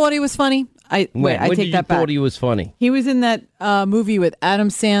know when I thought he was funny? I take that back. When did you thought he was funny? He was in that movie with Adam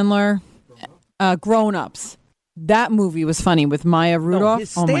Sandler, Grown Ups. That movie was funny with Maya Rudolph.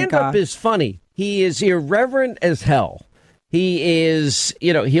 His stand-up is funny. He is irreverent as hell. He is,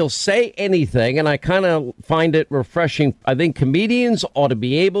 he'll say anything, and I kind of find it refreshing. I think comedians ought to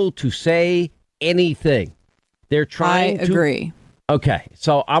be able to say anything. They're trying to... I agree. Okay,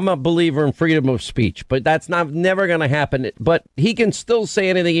 so I'm a believer in freedom of speech, but that's never going to happen. But he can still say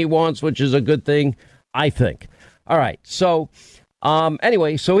anything he wants, which is a good thing, I think. All right, so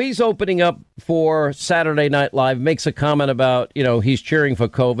anyway, so he's opening up for Saturday Night Live, makes a comment about, he's cheering for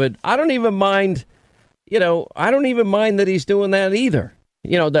COVID. I don't even mind, that he's doing that either.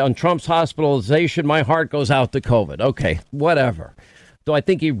 On Trump's hospitalization, my heart goes out to COVID. Okay, whatever. Do I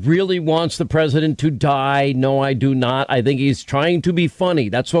think he really wants the president to die? No, I do not. I think he's trying to be funny.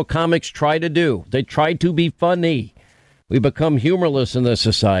 That's what comics try to do. They try to be funny. We become humorless in this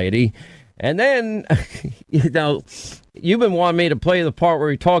society. And then, you've been wanting me to play the part where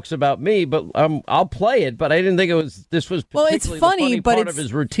he talks about me, but I'll play it. But I didn't think this was particularly it's funny, the but part of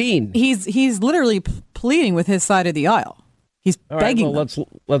his routine. He's literally pleading with his side of the aisle. He's begging. Well,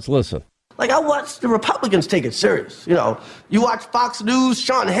 let's listen. Like, I watch the Republicans take it serious. You watch Fox News,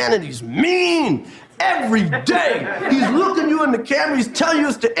 Sean Hannity's mean every day. He's looking you in the camera. He's telling you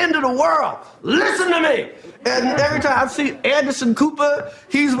it's the end of the world. Listen to me. And every time I see Anderson Cooper,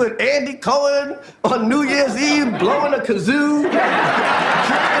 he's with Andy Cohen on New Year's Eve, blowing a kazoo.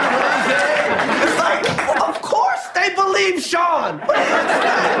 It's like, of course they believe Sean. What do you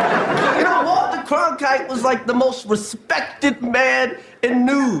expect? Walter Cronkite was like the most respected man in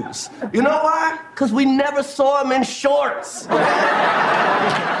news. You know why? Because we never saw him in shorts.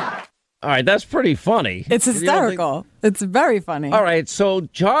 All right, that's pretty funny. It's hysterical. It's very funny. All right, so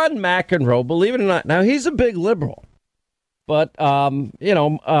John McEnroe, believe it or not, now he's a big liberal. But, I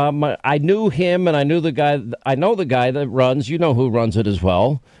knew him and I knew the guy. I know the guy that runs, who runs it as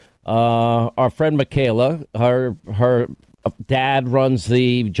well. Our friend Michaela, her dad runs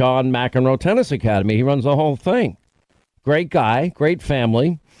the John McEnroe Tennis Academy. He runs the whole thing. Great guy, great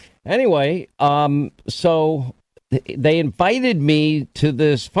family. Anyway, so they invited me to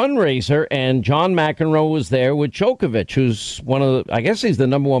this fundraiser, and John McEnroe was there with Djokovic, who's I guess he's the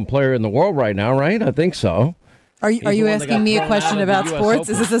number one player in the world right now, right? I think so. Are you asking me a question about sports?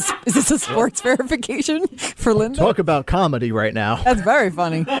 Is this a sports verification for Linda? Talk about comedy right now. That's very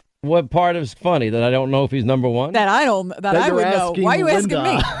funny. What part is funny? That I don't know if he's number one? That I would know. Why are you asking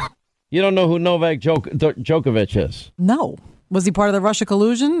me? You don't know who Novak Djokovic is? No. Was he part of the Russia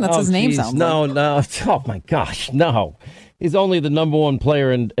collusion? That's his name sounds like. No. Oh, my gosh, no. He's only the number one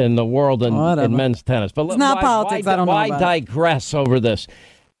player in the world in men's tennis. But it's not politics. I don't know. Why digress over this?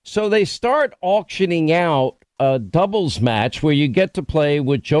 So they start auctioning out a doubles match where you get to play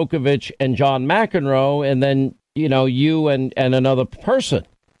with Djokovic and John McEnroe, and then, you and another person.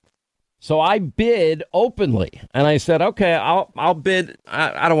 So I bid openly, and I said, okay, I'll bid.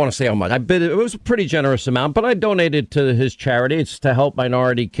 I don't want to say how much. I bid. It was a pretty generous amount, but I donated to his charity. It's to help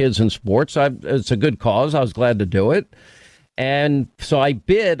minority kids in sports. It's a good cause. I was glad to do it. And so I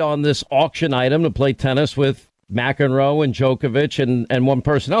bid on this auction item to play tennis with McEnroe and Djokovic and one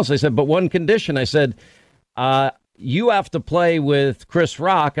person else. I said, but one condition. I said, you have to play with Chris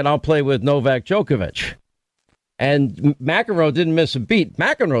Rock, and I'll play with Novak Djokovic. And McEnroe didn't miss a beat.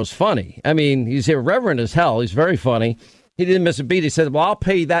 McEnroe's funny. I mean, he's irreverent as hell. He's very funny. He didn't miss a beat. He said, well, I'll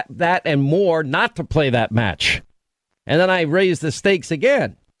pay that and more not to play that match. And then I raised the stakes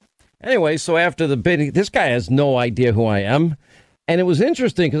again. Anyway, so after the bidding, this guy has no idea who I am. And it was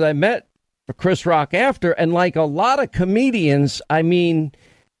interesting because I met Chris Rock after, and like a lot of comedians, I mean,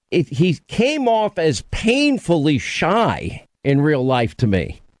 he came off as painfully shy in real life to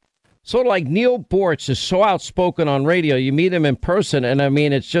me. Sort of like Neil Bortz is so outspoken on radio. You meet him in person, and I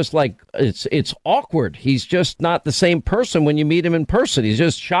mean, it's just like it's awkward. He's just not the same person when you meet him in person. He's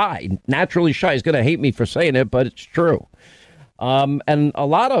just shy, naturally shy. He's going to hate me for saying it, but it's true. And a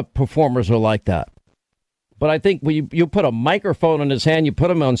lot of performers are like that. But I think when you put a microphone in his hand, you put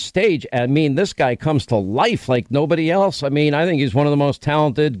him on stage. I mean, this guy comes to life like nobody else. I mean, I think he's one of the most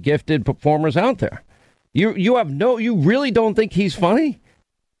talented, gifted performers out there. You really don't think he's funny?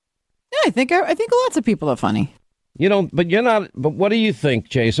 Yeah, I think lots of people are funny. But you're not. But what do you think,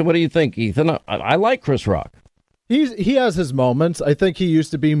 Jason? What do you think, Ethan? I like Chris Rock. He has his moments. I think he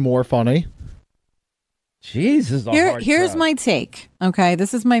used to be more funny. Jesus. Here's my take. Okay,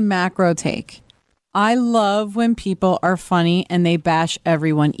 this is my macro take. I love when people are funny and they bash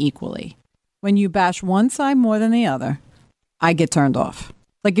everyone equally. When you bash one side more than the other, I get turned off.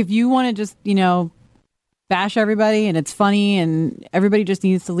 Like if you want to just, bash everybody and it's funny and everybody just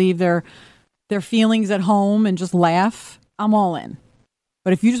needs to leave their feelings at home and just laugh, I'm all in.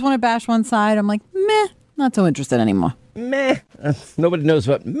 But if you just want to bash one side, I'm like, meh, not so interested anymore. Meh. Nobody knows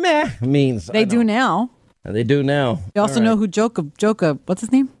what meh means. They do now. And they do now. You also know who Joka, what's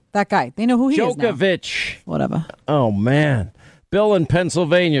his name? That guy. They know who he is now. Djokovic. Whatever. Oh, man. Bill in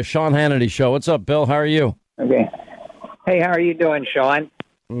Pennsylvania, Sean Hannity Show. What's up, Bill? How are you? Okay. Hey, how are you doing, Sean?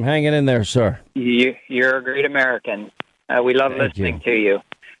 I'm hanging in there, sir. You're a great American. We love listening to you.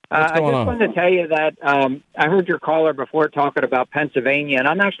 I just wanted to tell you that I heard your caller before talking about Pennsylvania, and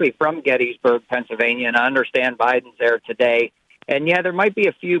I'm actually from Gettysburg, Pennsylvania, and I understand Biden's there today. And, yeah, there might be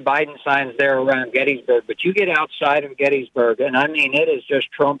a few Biden signs there around Gettysburg, but you get outside of Gettysburg, and, I mean, it is just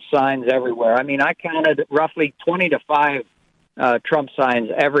Trump signs everywhere. I mean, I counted roughly 20 to 5 Trump signs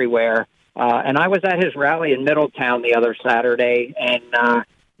everywhere. And I was at his rally in Middletown the other Saturday, and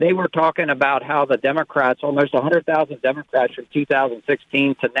they were talking about how the Democrats, almost 100,000 Democrats from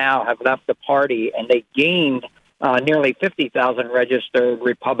 2016 to now, have left the party, and they gained nearly 50,000 registered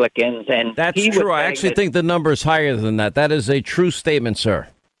Republicans. And that's true. I actually think the number is higher than that. That is a true statement, sir.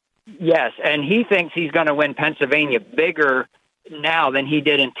 Yes, and he thinks he's going to win Pennsylvania bigger now than he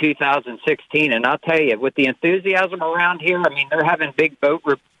did in 2016. And I'll tell you, with the enthusiasm around here, I mean, they're having big boat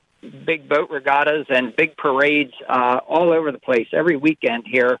regattas and big parades all over the place every weekend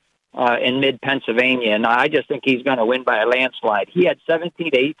here in mid-Pennsylvania. And I just think he's going to win by a landslide. He had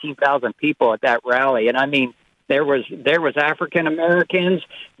 17,000 to 18,000 people at that rally. And, I mean, there was African Americans,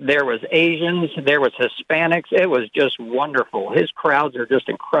 there was Asians, there was Hispanics. It was just wonderful. His crowds are just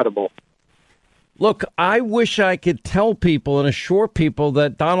incredible. Look, I wish I could tell people and assure people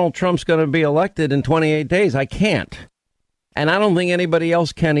that Donald Trump's going to be elected in 28 days. I can't. And I don't think anybody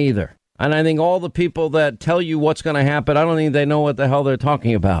else can either. And I think all the people that tell you what's going to happen, I don't think they know what the hell they're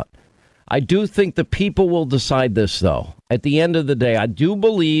talking about. I do think the people will decide this, though. At the end of the day, I do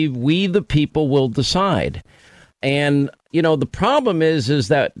believe we, the people, will decide. And, you know, the problem is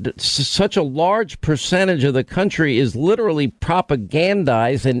that such a large percentage of the country is literally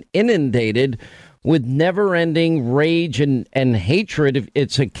propagandized and inundated with never-ending rage and hatred.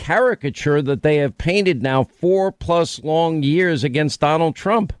 It's a caricature that they have painted now 4+ long years against Donald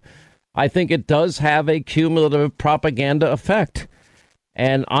Trump. I think it does have a cumulative propaganda effect.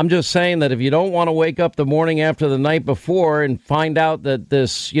 And I'm just saying that if you don't want to wake up the morning after the night before and find out that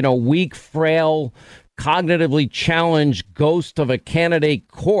this, you know, weak, frail, cognitively challenged ghost of a candidate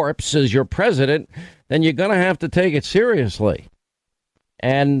corpse is your president, then you're going to have to take it seriously.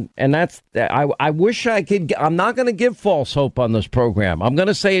 And that's, I wish I could. I'm not going to give false hope on this program. I'm going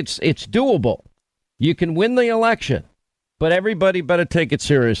to say it's doable. You can win the election, but everybody better take it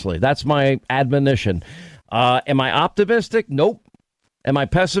seriously. That's my admonition. Am I optimistic? Nope. Am I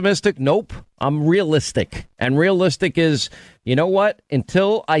pessimistic? Nope. I'm realistic. And realistic is, you know what?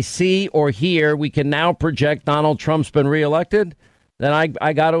 Until I see or hear we can now project Donald Trump's been reelected, then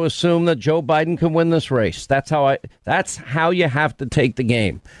I got to assume that Joe Biden can win this race. That's how you have to take the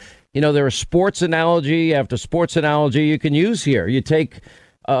game. You know, there are sports analogy after sports analogy you can use here. You take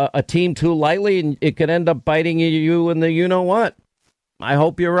a team too lightly and it could end up biting you in the you-know-what. I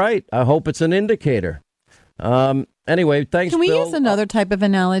hope you're right. I hope it's an indicator. Anyway, thanks, Can we Bill. use another type of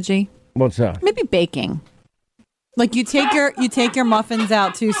analogy? What's that? Maybe baking. Like you take your muffins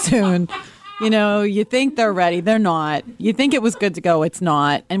out too soon. You know, you think they're ready. They're not. You think it was good to go. It's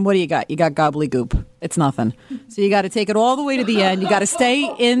not. And what do you got? You got gobbledygook. It's nothing. So you got to take it all the way to the end. You got to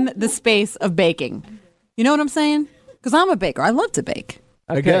stay in the space of baking. You know what I'm saying? Because I'm a baker. I love to bake.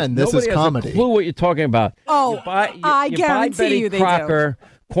 Okay, again, this is comedy. Has a clue what you're talking about. Oh, I guarantee Betty you they Crocker do.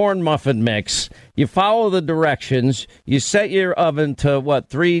 Corn muffin mix. You follow the directions. You set your oven to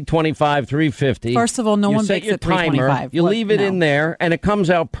 325, 350. First of all, no one set bakes your at 325. You leave it in there, and it comes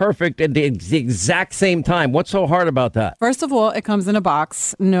out perfect at the exact same time. What's so hard about that? First of all, it comes in a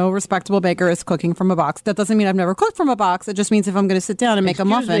box. No respectable baker is cooking from a box. That doesn't mean I've never cooked from a box. It just means if I'm going to sit down and make a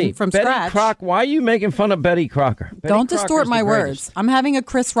muffin from scratch. Why are you making fun of Betty Crocker? Don't distort my words. I'm having a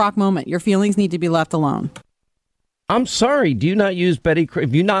Chris Rock moment. Your feelings need to be left alone. I'm sorry. Do you not use Betty?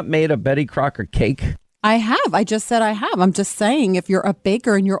 Have you not made a Betty Crocker cake? I have. I just said I have. I'm just saying if you're a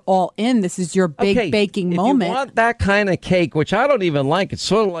baker and you're all in, this is your big baking moment. If you want that kind of cake, which I don't even like, it's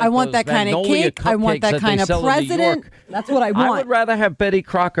sort of like I want that kind of cake. I want that kind of president. That's what I want. I would rather have Betty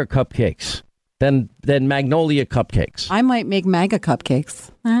Crocker cupcakes than Magnolia cupcakes. I might make MAGA cupcakes.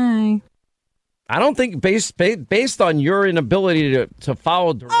 Hi. I don't think based on your inability to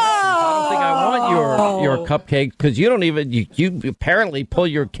follow directions, I don't think I want your cupcake because you don't even you apparently pull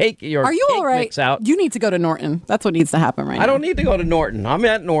your cake Are you cake all right? mix out. You need to go to Norton. That's what needs to happen right now. I don't need to go to Norton. I'm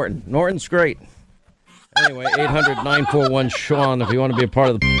at Norton. Norton's great. Anyway, 800-941-SEAN if you want to be a part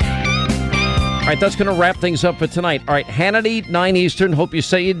of the... All right, that's going to wrap things up for tonight. All right, Hannity, 9 Eastern. Hope you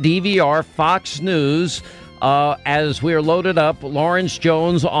say your DVR. Fox News. As we are loaded up, Lawrence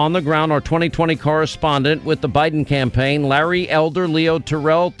Jones on the ground, our 2020 correspondent with the Biden campaign, Larry Elder, Leo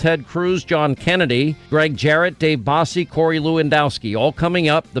Terrell, Ted Cruz, John Kennedy, Greg Jarrett, Dave Bossie, Corey Lewandowski, all coming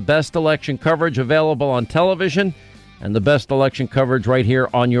up. The best election coverage available on television and the best election coverage right here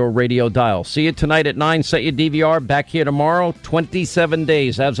on your radio dial. See you tonight at 9. Set your DVR. Back here tomorrow. 27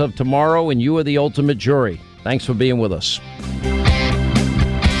 days as of tomorrow, and you are the ultimate jury. Thanks for being with us.